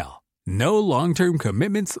scale. No long-term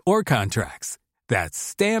commitments or contracts. That's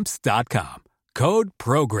Stamps.com. Code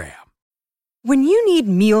PROGRAM. When you need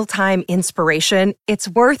mealtime inspiration, it's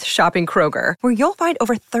worth shopping Kroger, where you'll find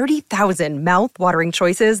over 30,000 mouth-watering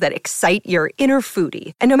choices that excite your inner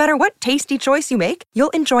foodie. And no matter what tasty choice you make,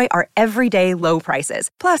 you'll enjoy our everyday low prices,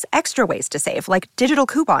 plus extra ways to save, like digital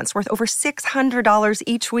coupons worth over $600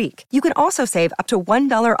 each week. You can also save up to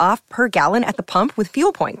 $1 off per gallon at the pump with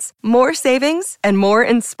fuel points. More savings and more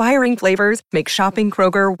inspiring flavors make shopping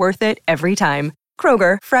Kroger worth it every time.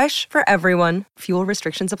 Kroger, fresh for everyone. Fuel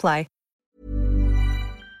restrictions apply.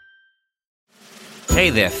 Hey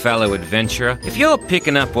there, fellow adventurer. If you're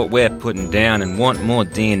picking up what we're putting down and want more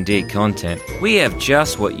D&D content, we have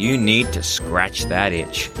just what you need to scratch that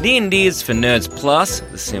itch. D&D is for Nerds Plus,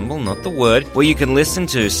 the symbol, not the word, where you can listen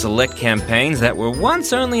to select campaigns that were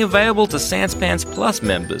once only available to Sanspants Plus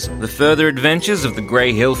members. The further adventures of the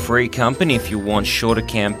Grey Hill Free Company if you want shorter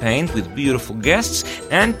campaigns with beautiful guests,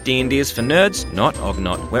 and D&D is for Nerds, not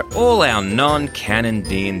Ognot, where all our non-canon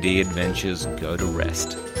D&D adventures go to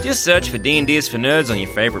rest. Just search for D&D is for Nerds on your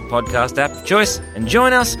favorite podcast app of choice and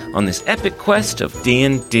join us on this epic quest of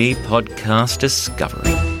D&D podcast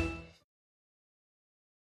discovery.